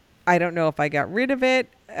 and I don't know if I got rid of it.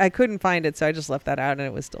 I couldn't find it, so I just left that out, and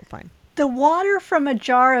it was still fine. The water from a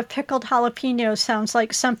jar of pickled jalapenos sounds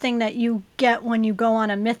like something that you get when you go on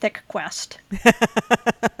a mythic quest.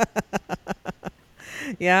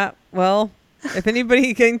 Yeah, well, if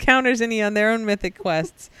anybody encounters any on their own mythic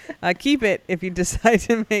quests, keep it if you decide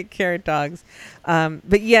to make carrot dogs.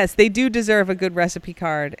 But yes, they do deserve a good recipe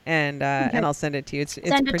card, and I'll send it to you. It's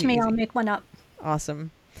send it pretty to me. easy. I'll make one up.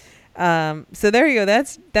 Awesome. So there you go.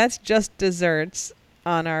 That's just desserts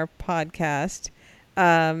on our podcast.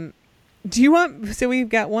 Do you want? So we've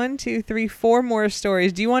got one, two, three, four more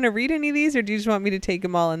stories. Do you want to read any of these, or do you just want me to take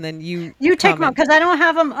them all and then you You take them up comment? because I don't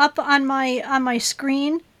have them up on my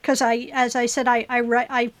screen because as I said,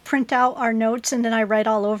 I print out our notes and then I write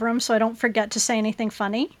all over them so I don't forget to say anything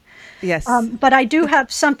funny. Yes. But I do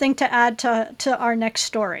have something to add to our next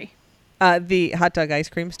story. The hot dog ice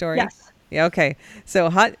cream story. Yes. Yeah. Okay. So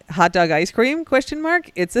hot dog ice cream? Question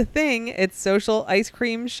mark. It's a thing. It's social ice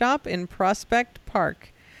cream shop in Prospect Park.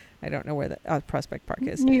 I don't know where the Prospect Park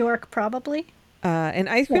is. New York, probably. An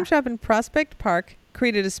ice Yeah. cream shop in Prospect Park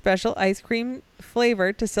created a special ice cream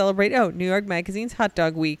flavor to celebrate, New York Magazine's Hot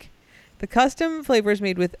Dog Week. The custom flavor is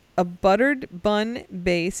made with a buttered bun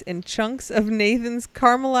base and chunks of Nathan's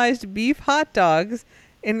caramelized beef hot dogs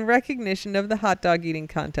in recognition of the hot dog eating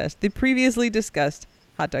contest, the previously discussed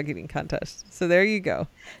hot dog eating contest. So there you go.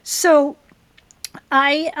 So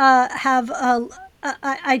I have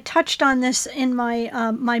I touched on this in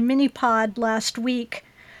my my mini pod last week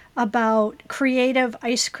about Creative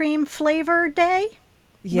Ice Cream Flavor Day,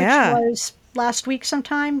 which Yeah. was last week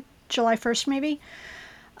sometime, July 1st maybe.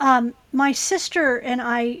 My sister and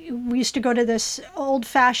I, we used to go to this old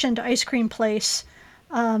fashioned ice cream place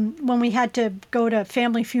when we had to go to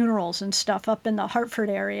family funerals and stuff up in the Hartford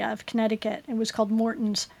area of Connecticut. It was called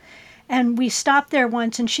Morton's. And we stopped there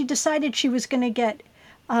once and she decided she was going to get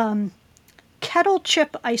kettle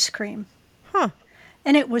chip ice cream. Huh.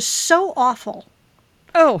 And it was so awful.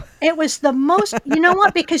 Oh. It was the most, you know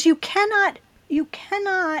what? Because you cannot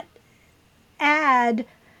add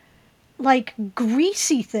like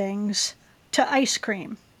greasy things to ice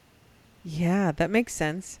cream. Yeah, that makes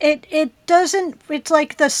sense. It doesn't, it's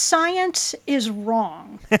like the science is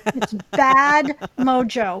wrong. It's bad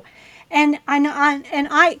mojo. And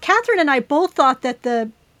Catherine and I both thought that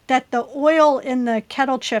the oil in the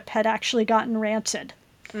kettle chip had actually gotten rancid.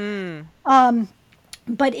 Mm.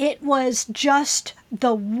 But it was just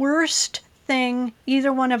the worst thing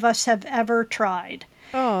either one of us have ever tried.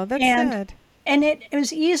 Oh, that's And sad. and it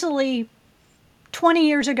was easily 20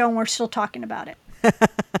 years ago and we're still talking about it.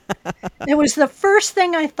 It was the first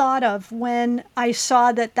thing I thought of when I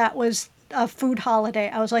saw that that was a food holiday.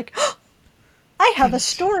 I was like, oh, I have a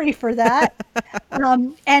story for that.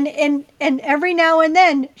 And every now and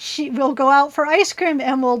then she will go out for ice cream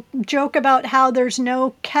and we'll joke about how there's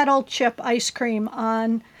no kettle chip ice cream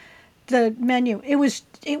on the menu. It was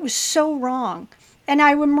so wrong. And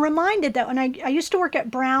I am reminded that when I used to work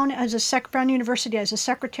at Brown Brown University as a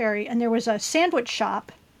secretary, and there was a sandwich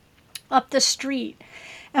shop up the street,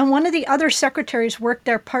 and one of the other secretaries worked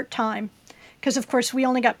there part time, because of course we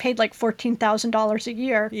only got paid like $14,000 a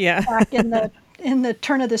year Yeah. back in the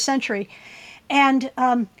turn of the century, and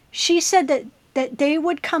she said that they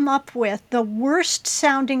would come up with the worst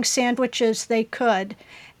sounding sandwiches they could,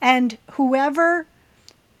 and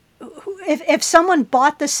if someone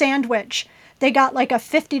bought the sandwich, they got like a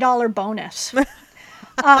 $50 bonus.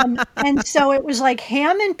 And so it was like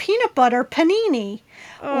ham and peanut butter panini,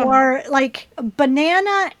 Oh. or like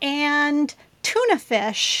banana and tuna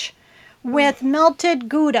fish with melted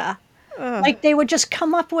Gouda. Oh. Like they would just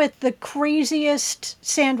come up with the craziest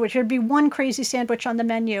sandwich. There'd be one crazy sandwich on the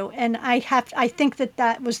menu, and I think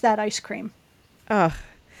that was that ice cream. Oh.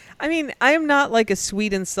 I mean, I am not like a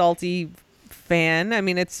sweet and salty fan. I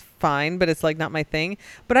mean, it's fine, but it's like not my thing.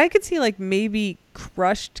 But I could see like maybe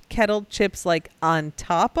crushed kettle chips like on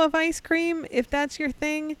top of ice cream if that's your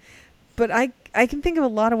thing. But I can think of a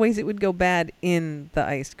lot of ways it would go bad in the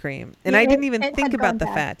ice cream. And Yeah, I didn't even it think had gone about the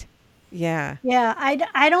bad. fat. Yeah. Yeah,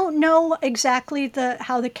 I don't know exactly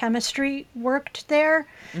how the chemistry worked there,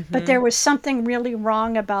 but Mm-hmm. there was something really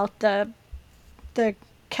wrong about the the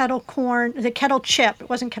kettle chip. It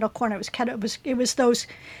wasn't kettle corn. It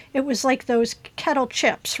was like those kettle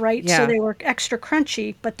chips, right? So Yeah. they were extra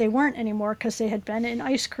crunchy, but they weren't anymore because they had been in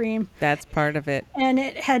ice cream, That's part of it. and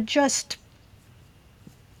it had just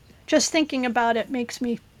thinking about it makes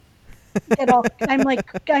me get all. I'm like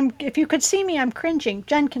if you could see me, I'm cringing.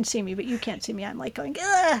 Jen can see me, but you can't see me. I'm like going,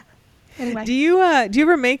 ugh. Anyway. Do you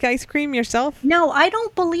ever make ice cream yourself? No, I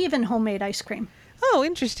don't believe in homemade ice cream. Oh,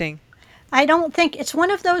 interesting. I don't think it's one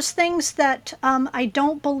of those things that I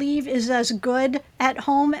don't believe is as good at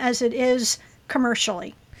home as it is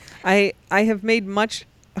commercially. I have made much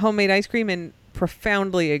homemade ice cream and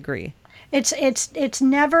profoundly agree. It's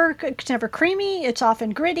never creamy. It's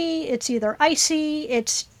often gritty. It's either icy.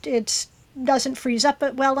 It's doesn't freeze up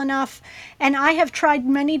it well enough. And I have tried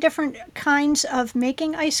many different kinds of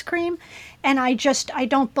making ice cream, and I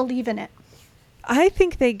don't believe in it. I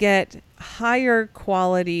think they get higher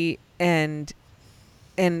quality and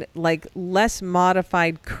and like less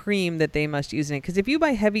modified cream that they must use in it. Because if you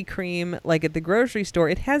buy heavy cream, like at the grocery store,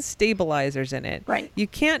 it has stabilizers in it. Right. You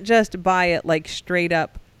can't just buy it like straight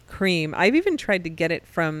up cream. I've even tried to get it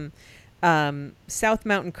from South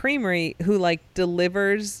Mountain Creamery, who like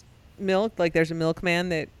delivers milk. Like there's a milkman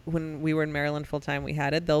that when we were in Maryland full time, we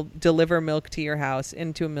had it. They'll deliver milk to your house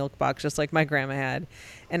into a milk box, just like my grandma had.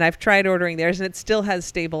 And I've tried ordering theirs, and it still has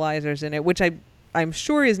stabilizers in it, which I'm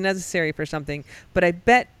sure is necessary for something. But I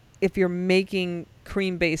bet if you're making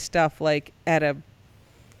cream-based stuff like at a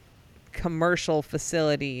commercial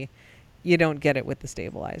facility, you don't get it with the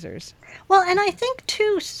stabilizers. Well, and I think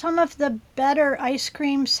too, some of the better ice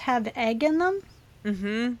creams have egg in them.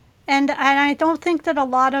 Mm-hmm. And I don't think that a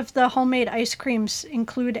lot of the homemade ice creams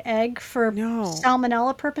include egg for No.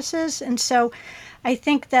 salmonella purposes. And so I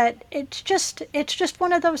think that it's just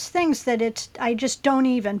one of those things that I just don't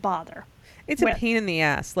even bother It's a with. pain in the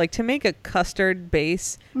ass. Like to make a custard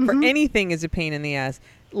base for Hmm. anything is a pain in the ass,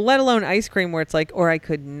 let alone ice cream where it's like, or I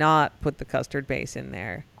could not put the custard base in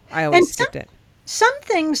there. I And always skipped it. some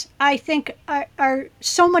things I think are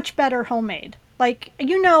so much better homemade. Like,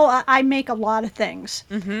 I make a lot of things.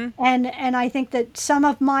 Mm-hmm. And I think that some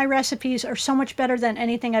of my recipes are so much better than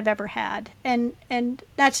anything I've ever had. And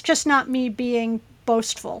that's just not me being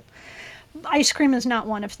boastful. Ice cream is not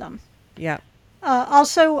one of them. Yeah.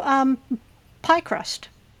 Also, pie crust.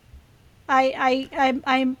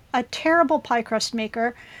 I'm a terrible pie crust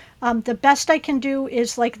maker. The best I can do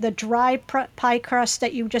is like the dry pie crust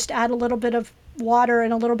that you just add a little bit of water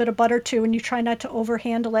and a little bit of butter to, and you try not to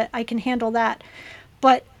overhandle it. I can handle that,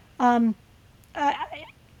 but no,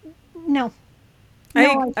 no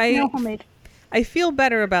I homemade. I feel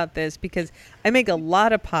better about this because I make a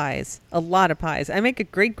lot of pies. A lot of pies. I make a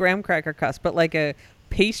great graham cracker crust, but like a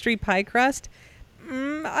pastry pie crust,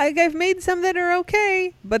 I've made some that are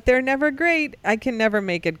okay, but they're never great. I can never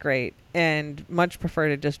make it great, and much prefer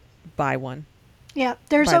to just buy one. Yeah,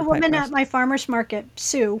 there's Buy a the pie woman at crust. my farmer's market,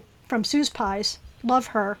 Sue, from Sue's Pies. Love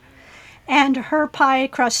her. And her pie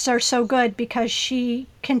crusts are so good because she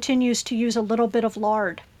continues to use a little bit of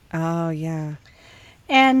lard. Oh yeah.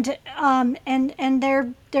 And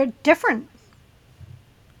they're different.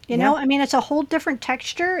 Yeah. I mean, it's a whole different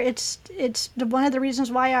texture. It's one of the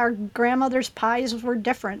reasons why our grandmother's pies were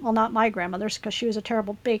different. Well, not my grandmother's because she was a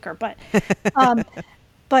terrible baker, um,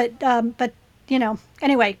 but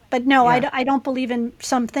anyway. But no, Yeah. I don't believe in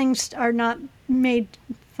some things are not made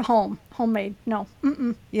homemade. No.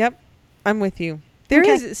 Mm-mm. Yep. I'm with you. There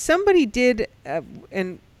Okay. is somebody did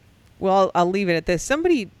and well, I'll leave it at this.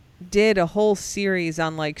 Somebody did a whole series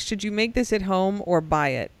on like should you make this at home or buy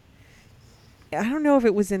it? I don't know if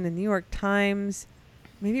it was in the New York Times.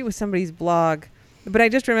 Maybe it was somebody's blog. But I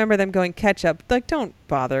just remember them going ketchup. Like don't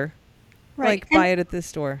bother. Right. Like buy it at the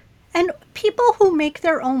store. And people who make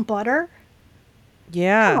their own butter, come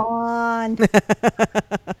Yeah. on.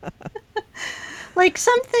 Like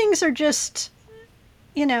some things are just,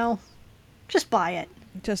 you know, just buy it.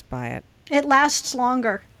 Just buy it. It lasts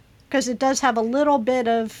longer because it does have a little bit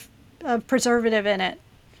of preservative in it.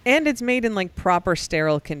 And it's made in like proper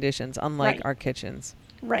sterile conditions, unlike Right. our kitchens.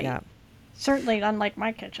 Right. Yeah. Certainly unlike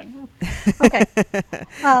my kitchen. Okay.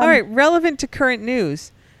 All right. Relevant to current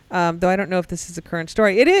news. Though I don't know if this is a current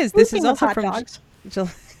story. It is. This is Speaking of also hot from dogs.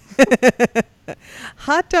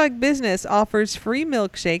 Hot dog business offers free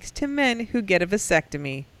milkshakes to men who get a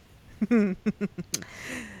vasectomy.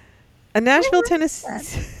 A Nashville, Tennessee,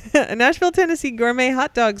 a Nashville, Tennessee gourmet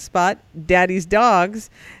hot dog spot, Daddy's Dogs,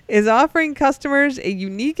 is offering customers a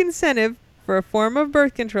unique incentive for a form of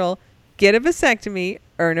birth control. Get a vasectomy,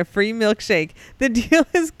 earn a free milkshake. The deal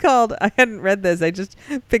is called, I hadn't read this, I just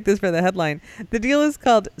picked this for the headline. The deal is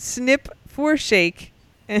called Snip for Shake,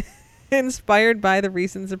 inspired by the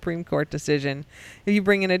recent Supreme Court decision. If you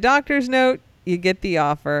bring in a doctor's note, you get the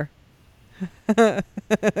offer.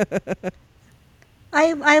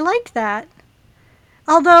 I like that.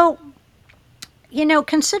 Although,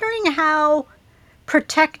 considering how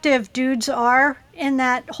protective dudes are in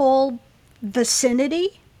that whole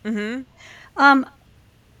vicinity, Mm-hmm.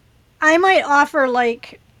 I might offer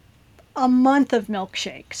like a month of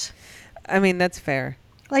milkshakes. I mean, that's fair.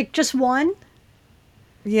 Like just one.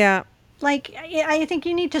 Yeah. Like I think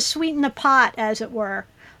you need to sweeten the pot, as it were,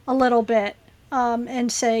 a little bit,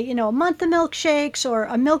 and say, a month of milkshakes or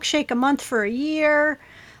a milkshake a month for a year.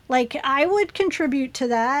 Like I would contribute to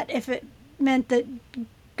that if it meant that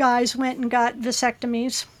guys went and got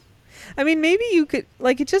vasectomies. I mean, maybe you could,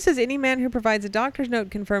 like, it just says any man who provides a doctor's note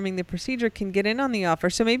confirming the procedure can get in on the offer.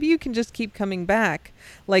 So maybe you can just keep coming back,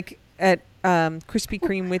 like at Krispy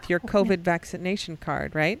Kreme with your COVID vaccination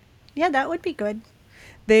card, right? Yeah, that would be good.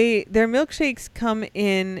 their milkshakes come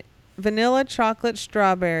in vanilla, chocolate,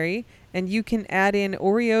 strawberry, and you can add in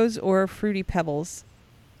Oreos or Fruity Pebbles.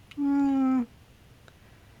 Mm,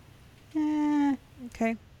 eh,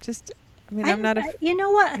 Okay, just I mean I'm not a you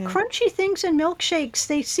know what? yeah. Crunchy things in milkshakes,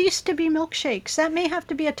 they cease to be milkshakes. That may have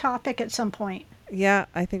to be a topic at some point. Yeah,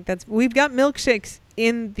 I think we've got milkshakes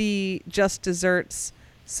in the just desserts,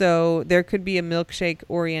 so there could be a milkshake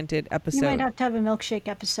oriented You might episode. have to have a milkshake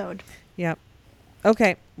episode. Yep.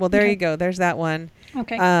 Okay. Well, there Okay. you go. There's that one.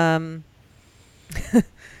 Okay. Um,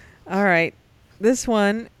 all right. This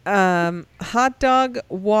one, hot dog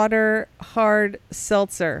water hard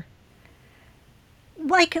seltzer.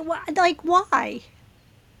 Like why? Like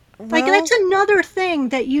Well, that's another thing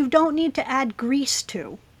that you don't need to add grease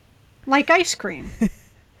to. Like ice cream.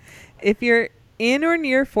 if you're in or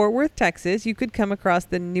near Fort Worth, Texas, you could come across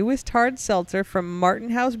the newest hard seltzer from Martin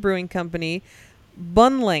House Brewing Company,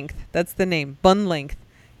 Bun Length. That's the name, Bun Length.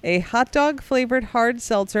 A hot dog flavored hard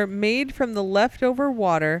seltzer made from the leftover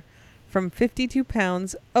water from 52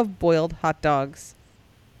 pounds of boiled hot dogs.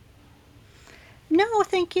 No,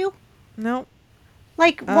 thank you. No.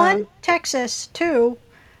 Like Uh, one, Texas, two,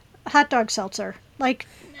 hot dog seltzer. Like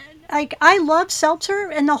I love seltzer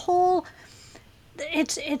and the whole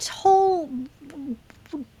its whole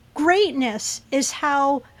greatness is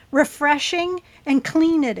how refreshing and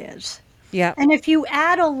clean it is. yeah. And if you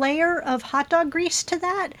add a layer of hot dog grease to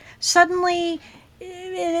that, suddenly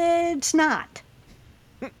it's not.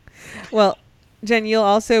 Well, Jen, you'll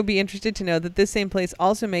also be interested to know that this same place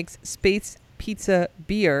also makes Space Pizza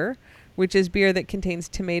beer, which is beer that contains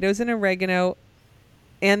tomatoes and oregano,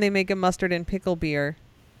 and they make a mustard and pickle beer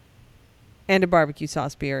and a barbecue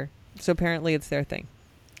sauce beer. So apparently it's their thing.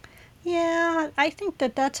 Yeah, I think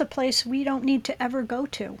that that's a place we don't need to ever go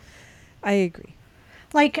to. I agree.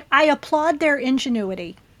 Like, I applaud their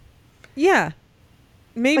ingenuity. Yeah.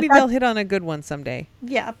 Maybe But they'll that, hit on a good one someday.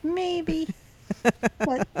 yeah, maybe.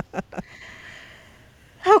 But,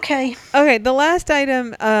 okay. Okay, the last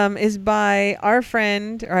item is by our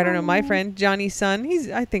friend, or I don't know, my Um, friend, Johnny Sun.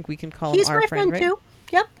 I think we can call him He's our my friend, friend right? too.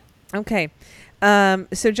 Yep. Okay.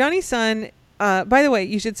 So Johnny Sun, by the way,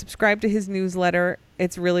 you should subscribe to his newsletter.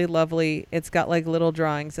 It's really lovely. It's got like little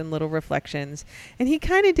drawings and little reflections. And he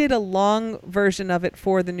kind of did a long version of it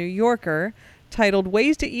for the New Yorker titled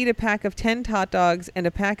Ways to Eat a Pack of 10 Hot Dogs and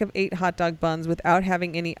a Pack of 8 Hot Dog Buns Without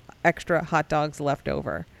Having Any Extra Hot Dogs Left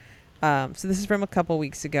Over. So this is from a couple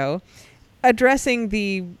weeks ago, addressing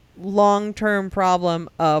the long-term problem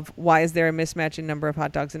of why is there a mismatch in number of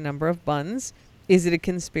hot dogs and number of buns? Is it a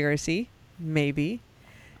conspiracy? Maybe.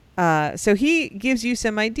 So he gives you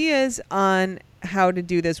some ideas on how to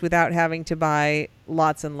do this without having to buy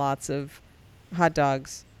lots and lots of hot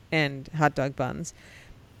dogs and hot dog buns.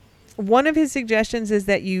 One of his suggestions is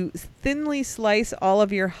that you thinly slice all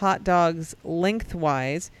of your hot dogs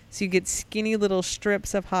lengthwise so you get skinny little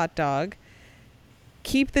strips of hot dog.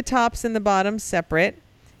 Keep the tops and the bottoms separate,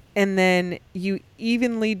 and then you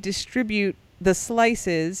evenly distribute the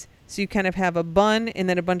slices so you kind of have a bun and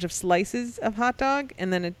then a bunch of slices of hot dog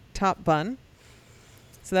and then a top bun.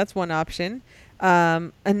 So that's one option.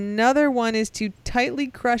 Another one is to tightly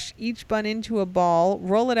crush each bun into a ball,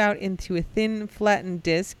 roll it out into a thin, flattened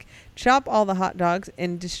disc, chop all the hot dogs,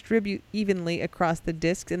 and distribute evenly across the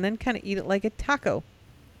discs, and then kind of eat it like a taco.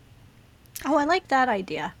 Oh, I like that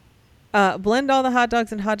idea. Blend all the hot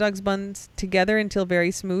dogs and hot dogs buns together until very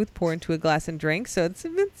smooth. Pour into a glass and drink. So it's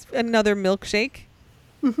another milkshake.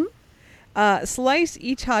 Hmm. Slice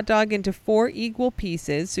each hot dog into 4 equal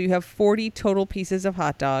pieces, so you have 40 total pieces of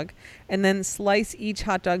hot dog, and then slice each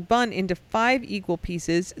hot dog bun into 5 equal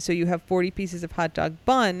pieces, so you have 40 pieces of hot dog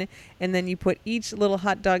bun, and then you put each little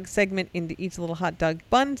hot dog segment into each little hot dog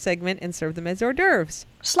bun segment and serve them as hors d'oeuvres.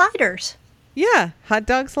 Sliders. Yeah, hot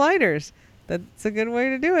dog sliders. That's a good way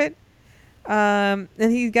to do it. And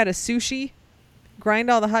he's got a sushi. Grind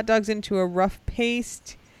all the hot dogs into a rough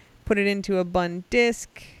paste. Put it into a bun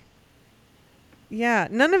disc. Yeah,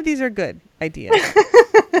 none of these are good ideas.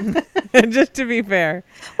 Just to be fair.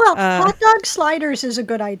 Well, hot dog sliders is a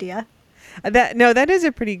good idea. That is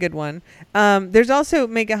a pretty good one. There's also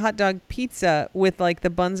make a hot dog pizza with like the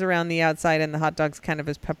buns around the outside and the hot dogs kind of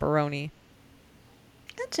as pepperoni.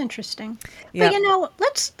 That's interesting. Yep. But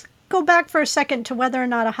let's go back for a second to whether or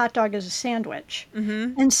not a hot dog is a sandwich,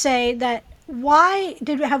 and say that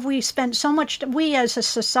have we spent so much, we as a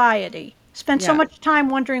society, spend so Yeah. much time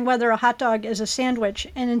wondering whether a hot dog is a sandwich,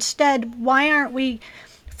 and instead, why aren't we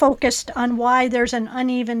focused on why there's an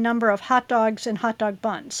uneven number of hot dogs and hot dog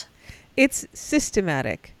buns? It's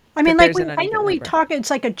systematic. I mean, that like there's an I know uneven we number. talk, it's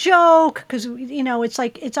like a joke because it's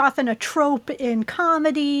like it's often a trope in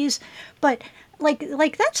comedies, but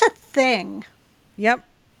like that's a thing Yep.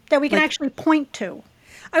 that we can Like, actually point to.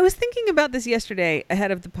 I was thinking about this yesterday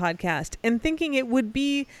ahead of the podcast and thinking it would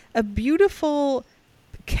be a beautiful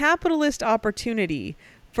capitalist opportunity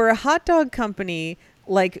for a hot dog company,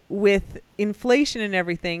 like with inflation and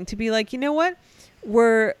everything, to be like, you know what?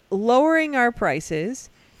 We're lowering our prices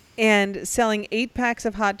and selling 8 packs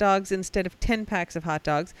of hot dogs instead of 10 packs of hot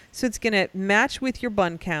dogs. So it's going to match with your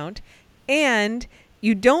bun count. And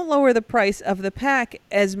you don't lower the price of the pack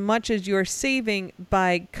as much as you're saving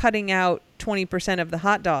by cutting out 20% of the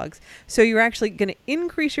hot dogs. So you're actually going to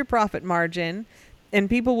increase your profit margin, and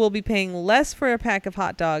people will be paying less for a pack of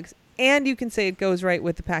hot dogs, and you can say it goes right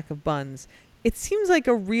with the pack of buns. It seems like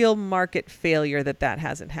a real market failure that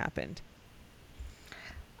hasn't happened.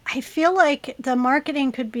 I feel like the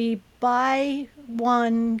marketing could be buy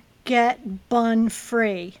one, get bun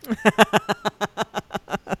free.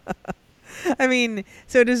 I mean,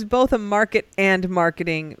 so it is both a market and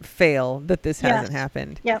marketing fail that this hasn't Yes.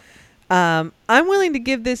 happened. Yep. I'm willing to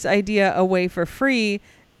give this idea away for free,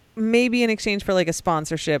 maybe in exchange for like a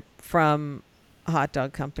sponsorship from a hot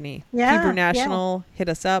dog company. Yeah. Hebrew Yeah. National, hit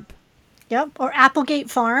us up. Yep. Or Applegate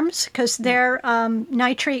Farms, because they're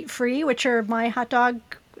nitrate free, which are my hot dog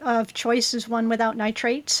of choice is one without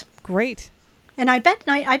nitrates. Great. And I bet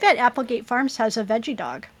Applegate Farms has a veggie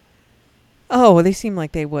dog. Oh, they seem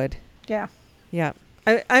like they would. Yeah. Yeah.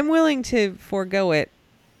 I'm willing to forego it.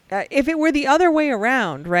 If it were the other way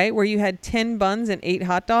around, right, where you had 10 buns and 8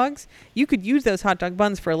 hot dogs, you could use those hot dog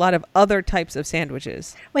buns for a lot of other types of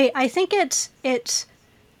sandwiches. Wait, I think it's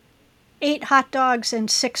 8 hot dogs and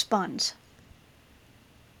 6 buns.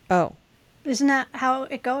 Oh, Isn't that how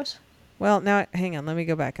it goes? well, now hang on. Let me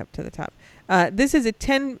go back up to the top. This is a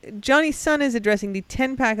 10. Johnny's son is addressing the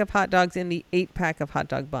 10 pack of hot dogs and the 8 pack of hot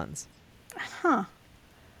dog buns. Huh.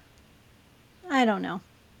 I don't know.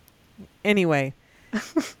 Anyway,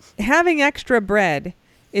 having extra bread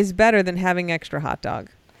is better than having extra hot dog.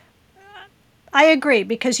 I agree,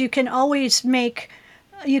 because you can always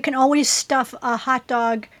stuff a hot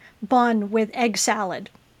dog bun with egg salad.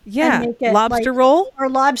 Yeah, And make it lobster like- roll. Or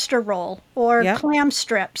lobster roll. Or Yep. clam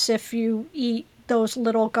strips if you eat those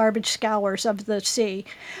little garbage scours of the sea.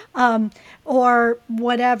 Or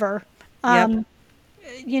whatever. Yep.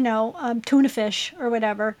 Tuna fish or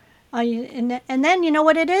whatever. And then you know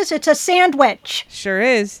what it is? It's a sandwich. Sure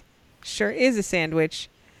is. Sure is a sandwich.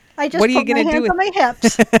 I just What are you put my gonna do hands on with- my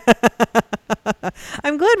hips.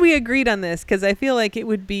 I'm glad we agreed on this because I feel like it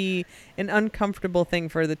would be an uncomfortable thing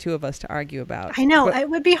for the two of us to argue about. I know. But- It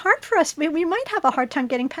would be hard for us. We might have a hard time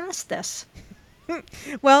getting past this.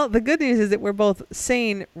 well, the good news is that we're both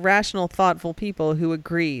sane, rational, thoughtful people who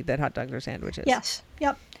agree that hot dogs are sandwiches. Yes.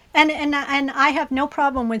 Yep. And I have no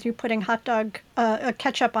problem with you putting hot dog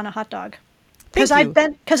ketchup on a hot dog. Because Thank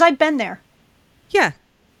you. I've been there. Yeah.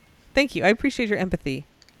 Thank you. I appreciate your empathy.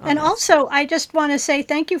 on And this. also, I just want to say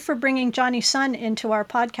thank you for bringing Johnny's son into our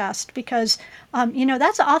podcast because,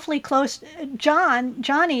 that's awfully close.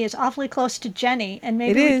 Johnny is awfully close to Jenny, and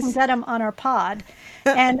maybe It we is. can get him on our pod.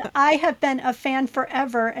 And I have been a fan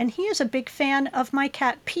forever, and he is a big fan of my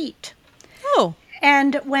cat Pete. Oh,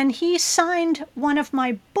 And when he signed one of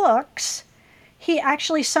my books, he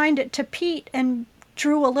actually signed it to Pete and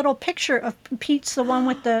drew a little picture of Pete's the one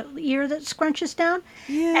with the ear that scrunches down.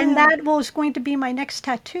 yeah. And that was going to be my next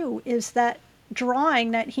tattoo, is that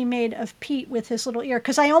drawing that he made of Pete with his little ear.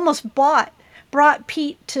 Because I almost brought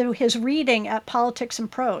Pete to his reading at Politics and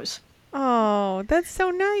Prose. Oh, that's so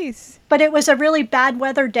nice. But it was a really bad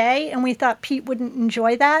weather day, and we thought Pete wouldn't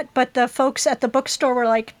enjoy that. But the folks at the bookstore were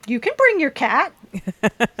like, "You can bring your cat."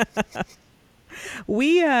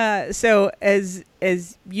 We so as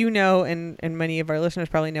you know, and many of our listeners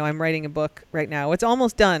probably know, I'm writing a book right now. It's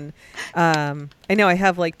almost done. I know I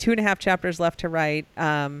have like 2.5 chapters left to write.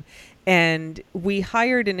 And we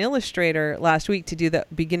hired an illustrator last week to do the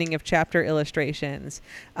beginning of chapter illustrations.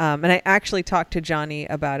 And I actually talked to Johnny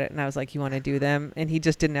about it, and I was like, "You want to do them?" And he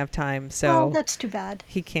just didn't have time, so Oh, that's too bad.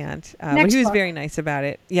 he can't. But Next he was book. very nice about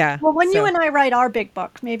it. Yeah. Well, when you so- and I write our big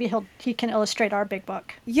book, maybe he can illustrate our big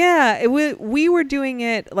book. Yeah, we were doing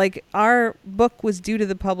it like our book was due to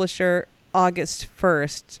the publisher August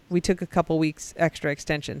 1st. We took a couple weeks extra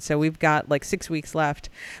extension, so we've got like 6 weeks left.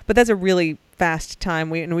 But that's a really fast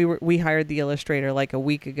time. We hired the illustrator like a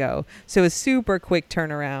week ago, so it was super quick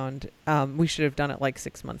turnaround. We should have done it like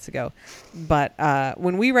 6 months ago. But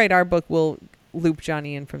when we write our book, we'll loop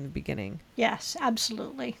Johnny in from the beginning. Yes,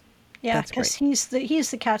 absolutely. Yeah, That's because he's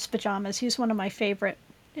the cat's pajamas. He's one of my favorite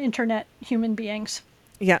internet human beings.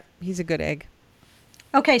 Yeah, he's a good egg.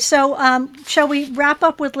 Okay, so shall we wrap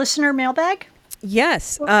up with listener mailbag?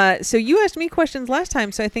 Yes. So you asked me questions last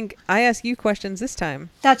time, so I think I ask you questions this time.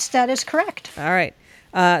 That is correct. All right.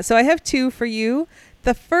 So I have two for you.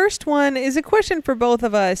 The first one is a question for both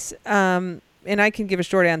of us, and I can give a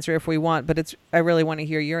short answer if we want, but I really want to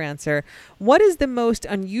hear your answer. What is the most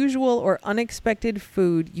unusual or unexpected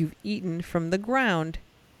food you've eaten from the ground?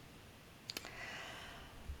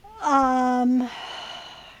 Um,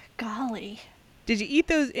 Golly. Did you eat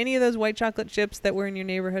any of those white chocolate chips that were in your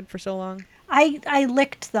neighborhood for so long? I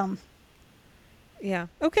licked them. Yeah.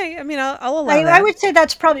 Okay. I mean, I'll allow I that. would say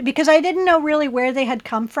that's probably because I didn't know really where they had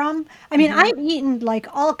come from. I mean, Mm-hmm. I've eaten like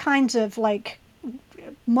all kinds of like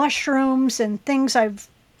mushrooms and things I've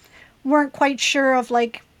weren't quite sure of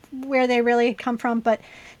like where they really come from, but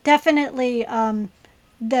definitely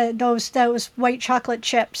those white chocolate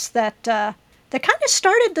chips that kind of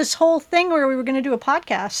started this whole thing where we were going to do a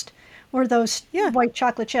podcast were those Yeah. white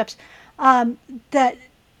chocolate chips um, that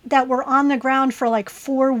that were on the ground for like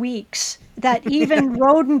 4 weeks that even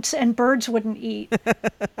rodents and birds wouldn't eat.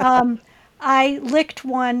 I licked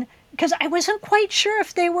one because I wasn't quite sure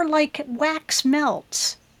if they were like wax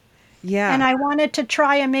melts. And Yeah. I wanted to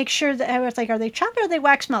try and make sure that I was like, are they chocolate or are they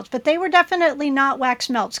wax melts? But they were definitely not wax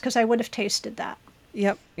melts because I would have tasted that.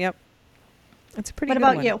 Yep. Yep. That's a pretty What good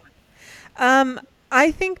about one. you? Um, I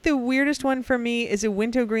think the weirdest one for me is a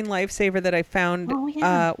wintergreen lifesaver that I found Oh,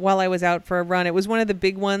 yeah. while I was out for a run. It was one of the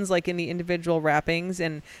big ones, like in the individual wrappings,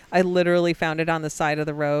 and I literally found it on the side of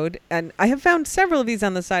the road. And I have found several of these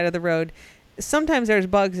on the side of the road. Sometimes there's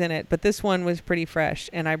bugs in it, but this one was pretty fresh,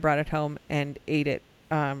 and I brought it home and ate it.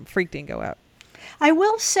 Freak didn't go out. I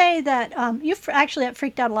will say that you've actually that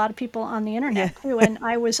freaked out a lot of people on the Yeah. internet too, and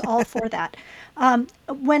I was all for that.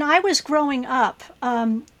 When I was growing up,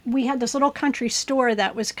 we had this little country store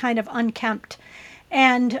that was kind of unkempt,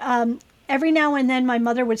 and every now and then my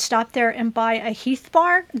mother would stop there and buy a Heath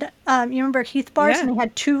bar. You remember Heath bars, Yeah. and they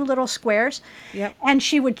had two little squares, Yep. and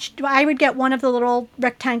I would get one of the little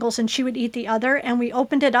rectangles, and she would eat the other, and we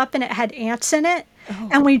opened it up, and it had ants in it, Oh.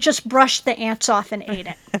 and we just brushed the ants off and ate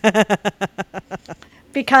it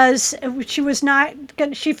because she was not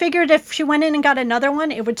she figured if she went in and got another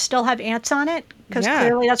one it would still have ants on it because Yeah.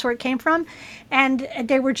 clearly that's where it came from, and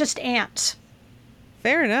they were just ants.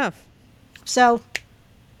 Fair enough. So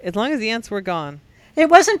As long as the ants were gone. it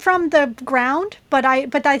wasn't from the ground, but I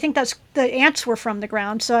think that's the ants were from the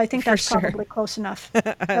ground, so I think For that's sure. probably close enough.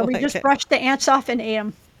 I So we like just it. brushed the ants off and ate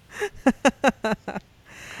them.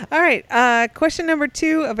 All right. Question number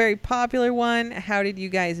 2, a very popular one. How did you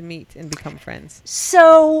guys meet and become friends?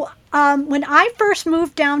 So when I first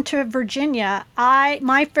moved down to Virginia,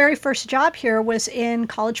 my very first job here was in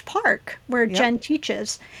College Park, where Yep. Jen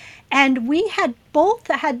teaches, and we had both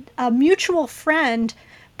had a mutual friend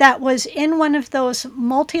that was in one of those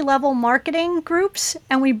multi-level marketing groups,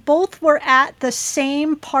 and we both were at the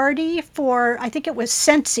same party for I think it was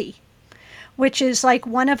Scentsy, which is like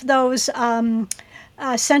one of those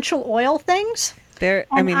essential oil things. I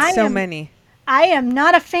And mean, so many. I am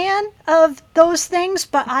not a fan of those things,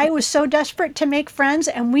 but I was so desperate to make friends,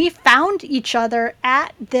 and we found each other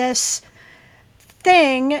at this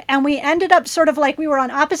thing, and we ended up sort of like we were on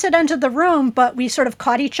opposite ends of the room, but we sort of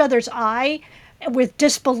caught each other's eye with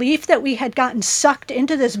disbelief that we had gotten sucked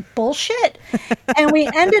into this bullshit, and we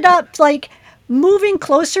ended up like moving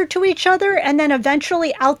closer to each other and then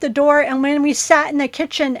eventually out the door, and when we sat in the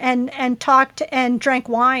kitchen and talked and drank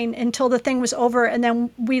wine until the thing was over, and then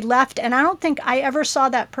we left, and I don't think I ever saw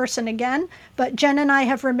that person again, but Jen and I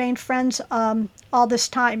have remained friends all this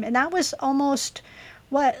time, and that was almost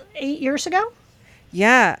what, 8 years ago.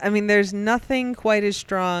 Yeah. I mean, there's nothing quite as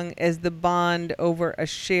strong as the bond over a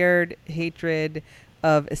shared hatred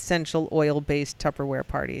of essential oil based Tupperware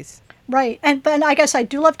parties. Right. But I guess I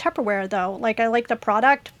do love Tupperware though. Like I like the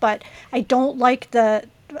product, but I don't like that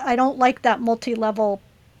multi-level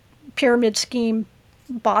pyramid scheme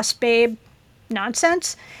boss babe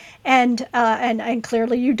nonsense. And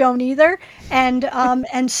clearly you don't either.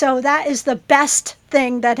 And so that is the best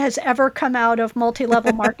thing that has ever come out of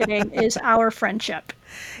multi-level marketing is our friendship.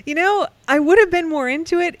 You know, I would have been more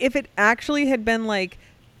into it if it actually had been like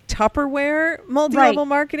Tupperware Right. multi-level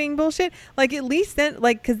marketing bullshit. Like at least then,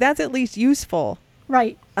 like, because that's at least useful.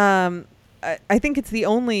 Right. I think it's the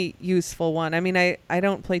only useful one. I mean, I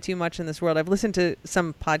don't play too much in this world. I've listened to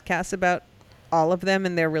some podcasts about all of them,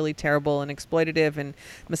 and they're really terrible and exploitative and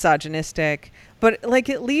misogynistic. But like,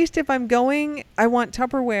 at least if I'm going, I want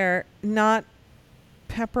Tupperware, not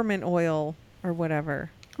peppermint oil or whatever.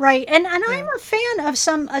 Right. And Yeah. I'm a fan of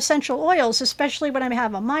some essential oils, especially when I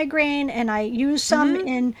have a migraine and I use some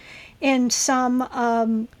Mm-hmm. in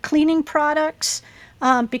some cleaning products.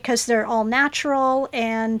 because they're all natural,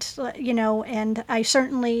 and and I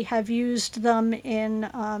certainly have used them in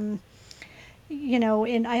I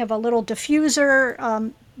have a little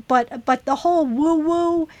diffuser. But the whole woo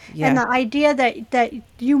woo and Yeah. the idea that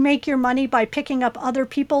you make your money by picking up other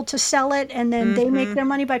people to sell it, and then they make Mm-hmm. their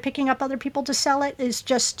money by picking up other people to sell it, is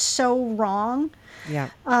just so wrong. Yeah.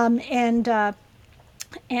 Um, and uh,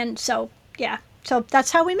 and so yeah, so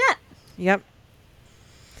that's how we met. Yep.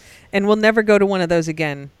 And we'll never go to one of those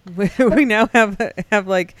again. We now have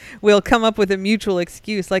like we'll come up with a mutual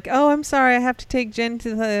excuse, like, "Oh, I'm sorry, I have to take Jen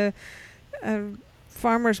to the uh,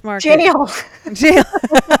 farmer's market." Jail. Jail.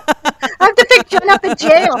 I have to pick Jen up in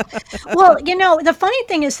jail. Well, the funny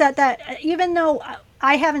thing is that even though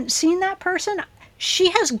I haven't seen that person,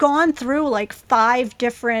 she has gone through like 5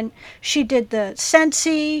 different. She did the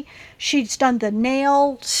Scentsy. She's done the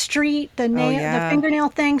nail street, Oh the yeah. fingernail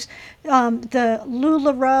things, the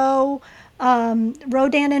LuLaRoe,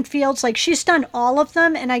 Rodan and Fields. Like, she's done all of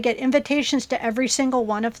them, and I get invitations to every single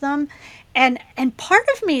one of them. And part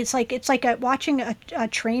of me, it's like watching a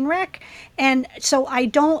train wreck, and so I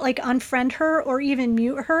don't like unfriend her or even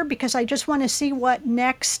mute her, because I just want to see what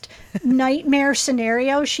next nightmare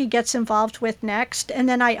scenario she gets involved with next, and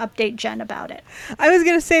then I update Jen about it. I was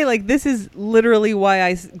gonna say, like, this is literally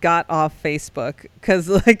why got off Facebook, because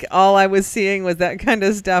like all I was seeing was that kind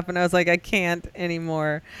of stuff, and I was like, I can't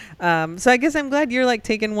anymore. So I guess I'm glad you're like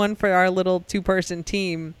taking one for our little 2-person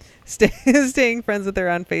team, staying friends with her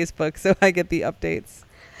on Facebook, so I get the updates.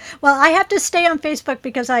 Well, I have to stay on Facebook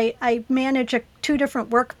because I manage 2 different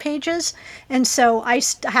work pages, and so I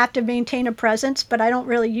have to maintain a presence, but I don't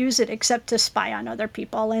really use it except to spy on other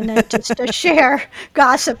people, and then just to share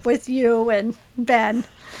gossip with you and Ben.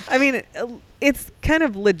 I mean, it's kind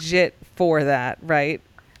of legit for that, right?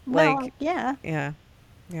 Well, Like, yeah, yeah,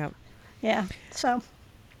 yeah. yeah. So, All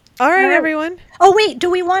all right, right. everyone. Oh, wait, do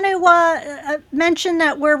we want to mention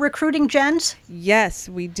that we're recruiting gens? Yes,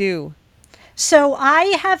 we do. So I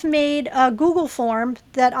have made a Google form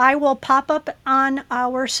that I will pop up on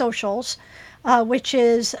our socials, which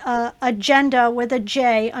is aJenda with a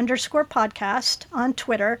J _ podcast on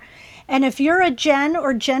Twitter. And if you're a Jen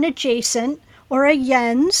or Jen adjacent or a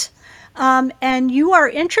Jens, and you are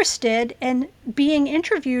interested in being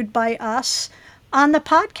interviewed by us on the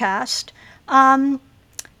podcast,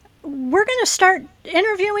 we're going to start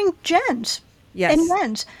interviewing Jens and Yes.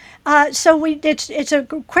 Jens. So it's a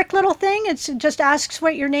quick little thing. It just asks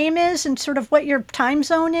what your name is and sort of what your time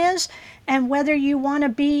zone is, and whether you want to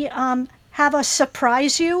be have us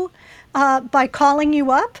surprise you by calling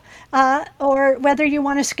you up, or whether you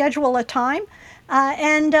want to schedule a time.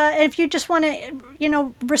 And if you just want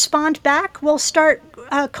to, respond back, we'll start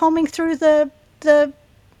combing through the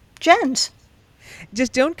gens.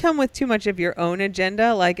 Just don't come with too much of your own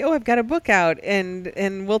agenda, like, oh, I've got a book out and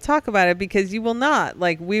we'll talk about it, because you will not.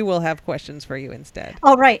 Like, we will have questions for you instead.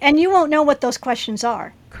 Oh, right. And you won't know what those questions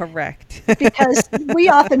are, Correct. because we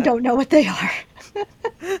often don't know what they are.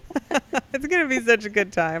 It's going to be such a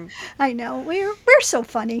good time. I know. We're so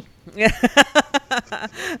funny. Yeah.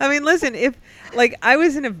 I mean, listen, if like I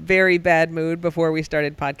was in a very bad mood before we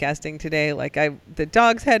started podcasting today, like the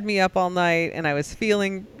dogs had me up all night and I was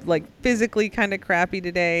feeling like physically kind of crappy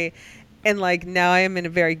today. And like now I am in a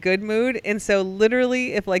very good mood. And so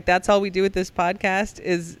literally, if like that's all we do with this podcast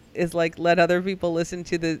is like let other people listen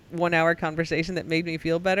to the 1-hour conversation that made me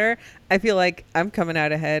feel better, I feel like I'm coming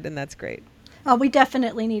out ahead, and that's great. Oh, we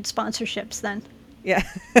definitely need sponsorships then. Yeah.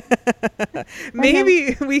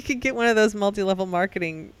 Maybe we could get one of those multi-level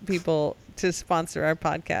marketing people to sponsor our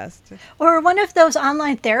podcast. Or one of those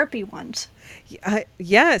online therapy ones.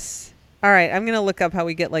 Yes. All right. I'm going to look up how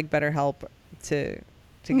we get like BetterHelp to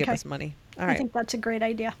give Okay. us money. All I right. think that's a great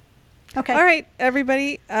idea. Okay. All right,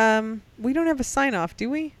 everybody. We don't have a sign off,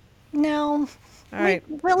 do we? No. All right.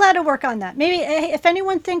 We'll let to work on that. Maybe if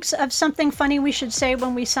anyone thinks of something funny we should say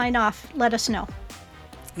when we sign off, let us know.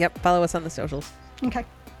 Yep. Follow us on the socials. Okay.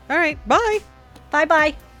 All right. Bye.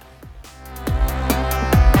 Bye-bye.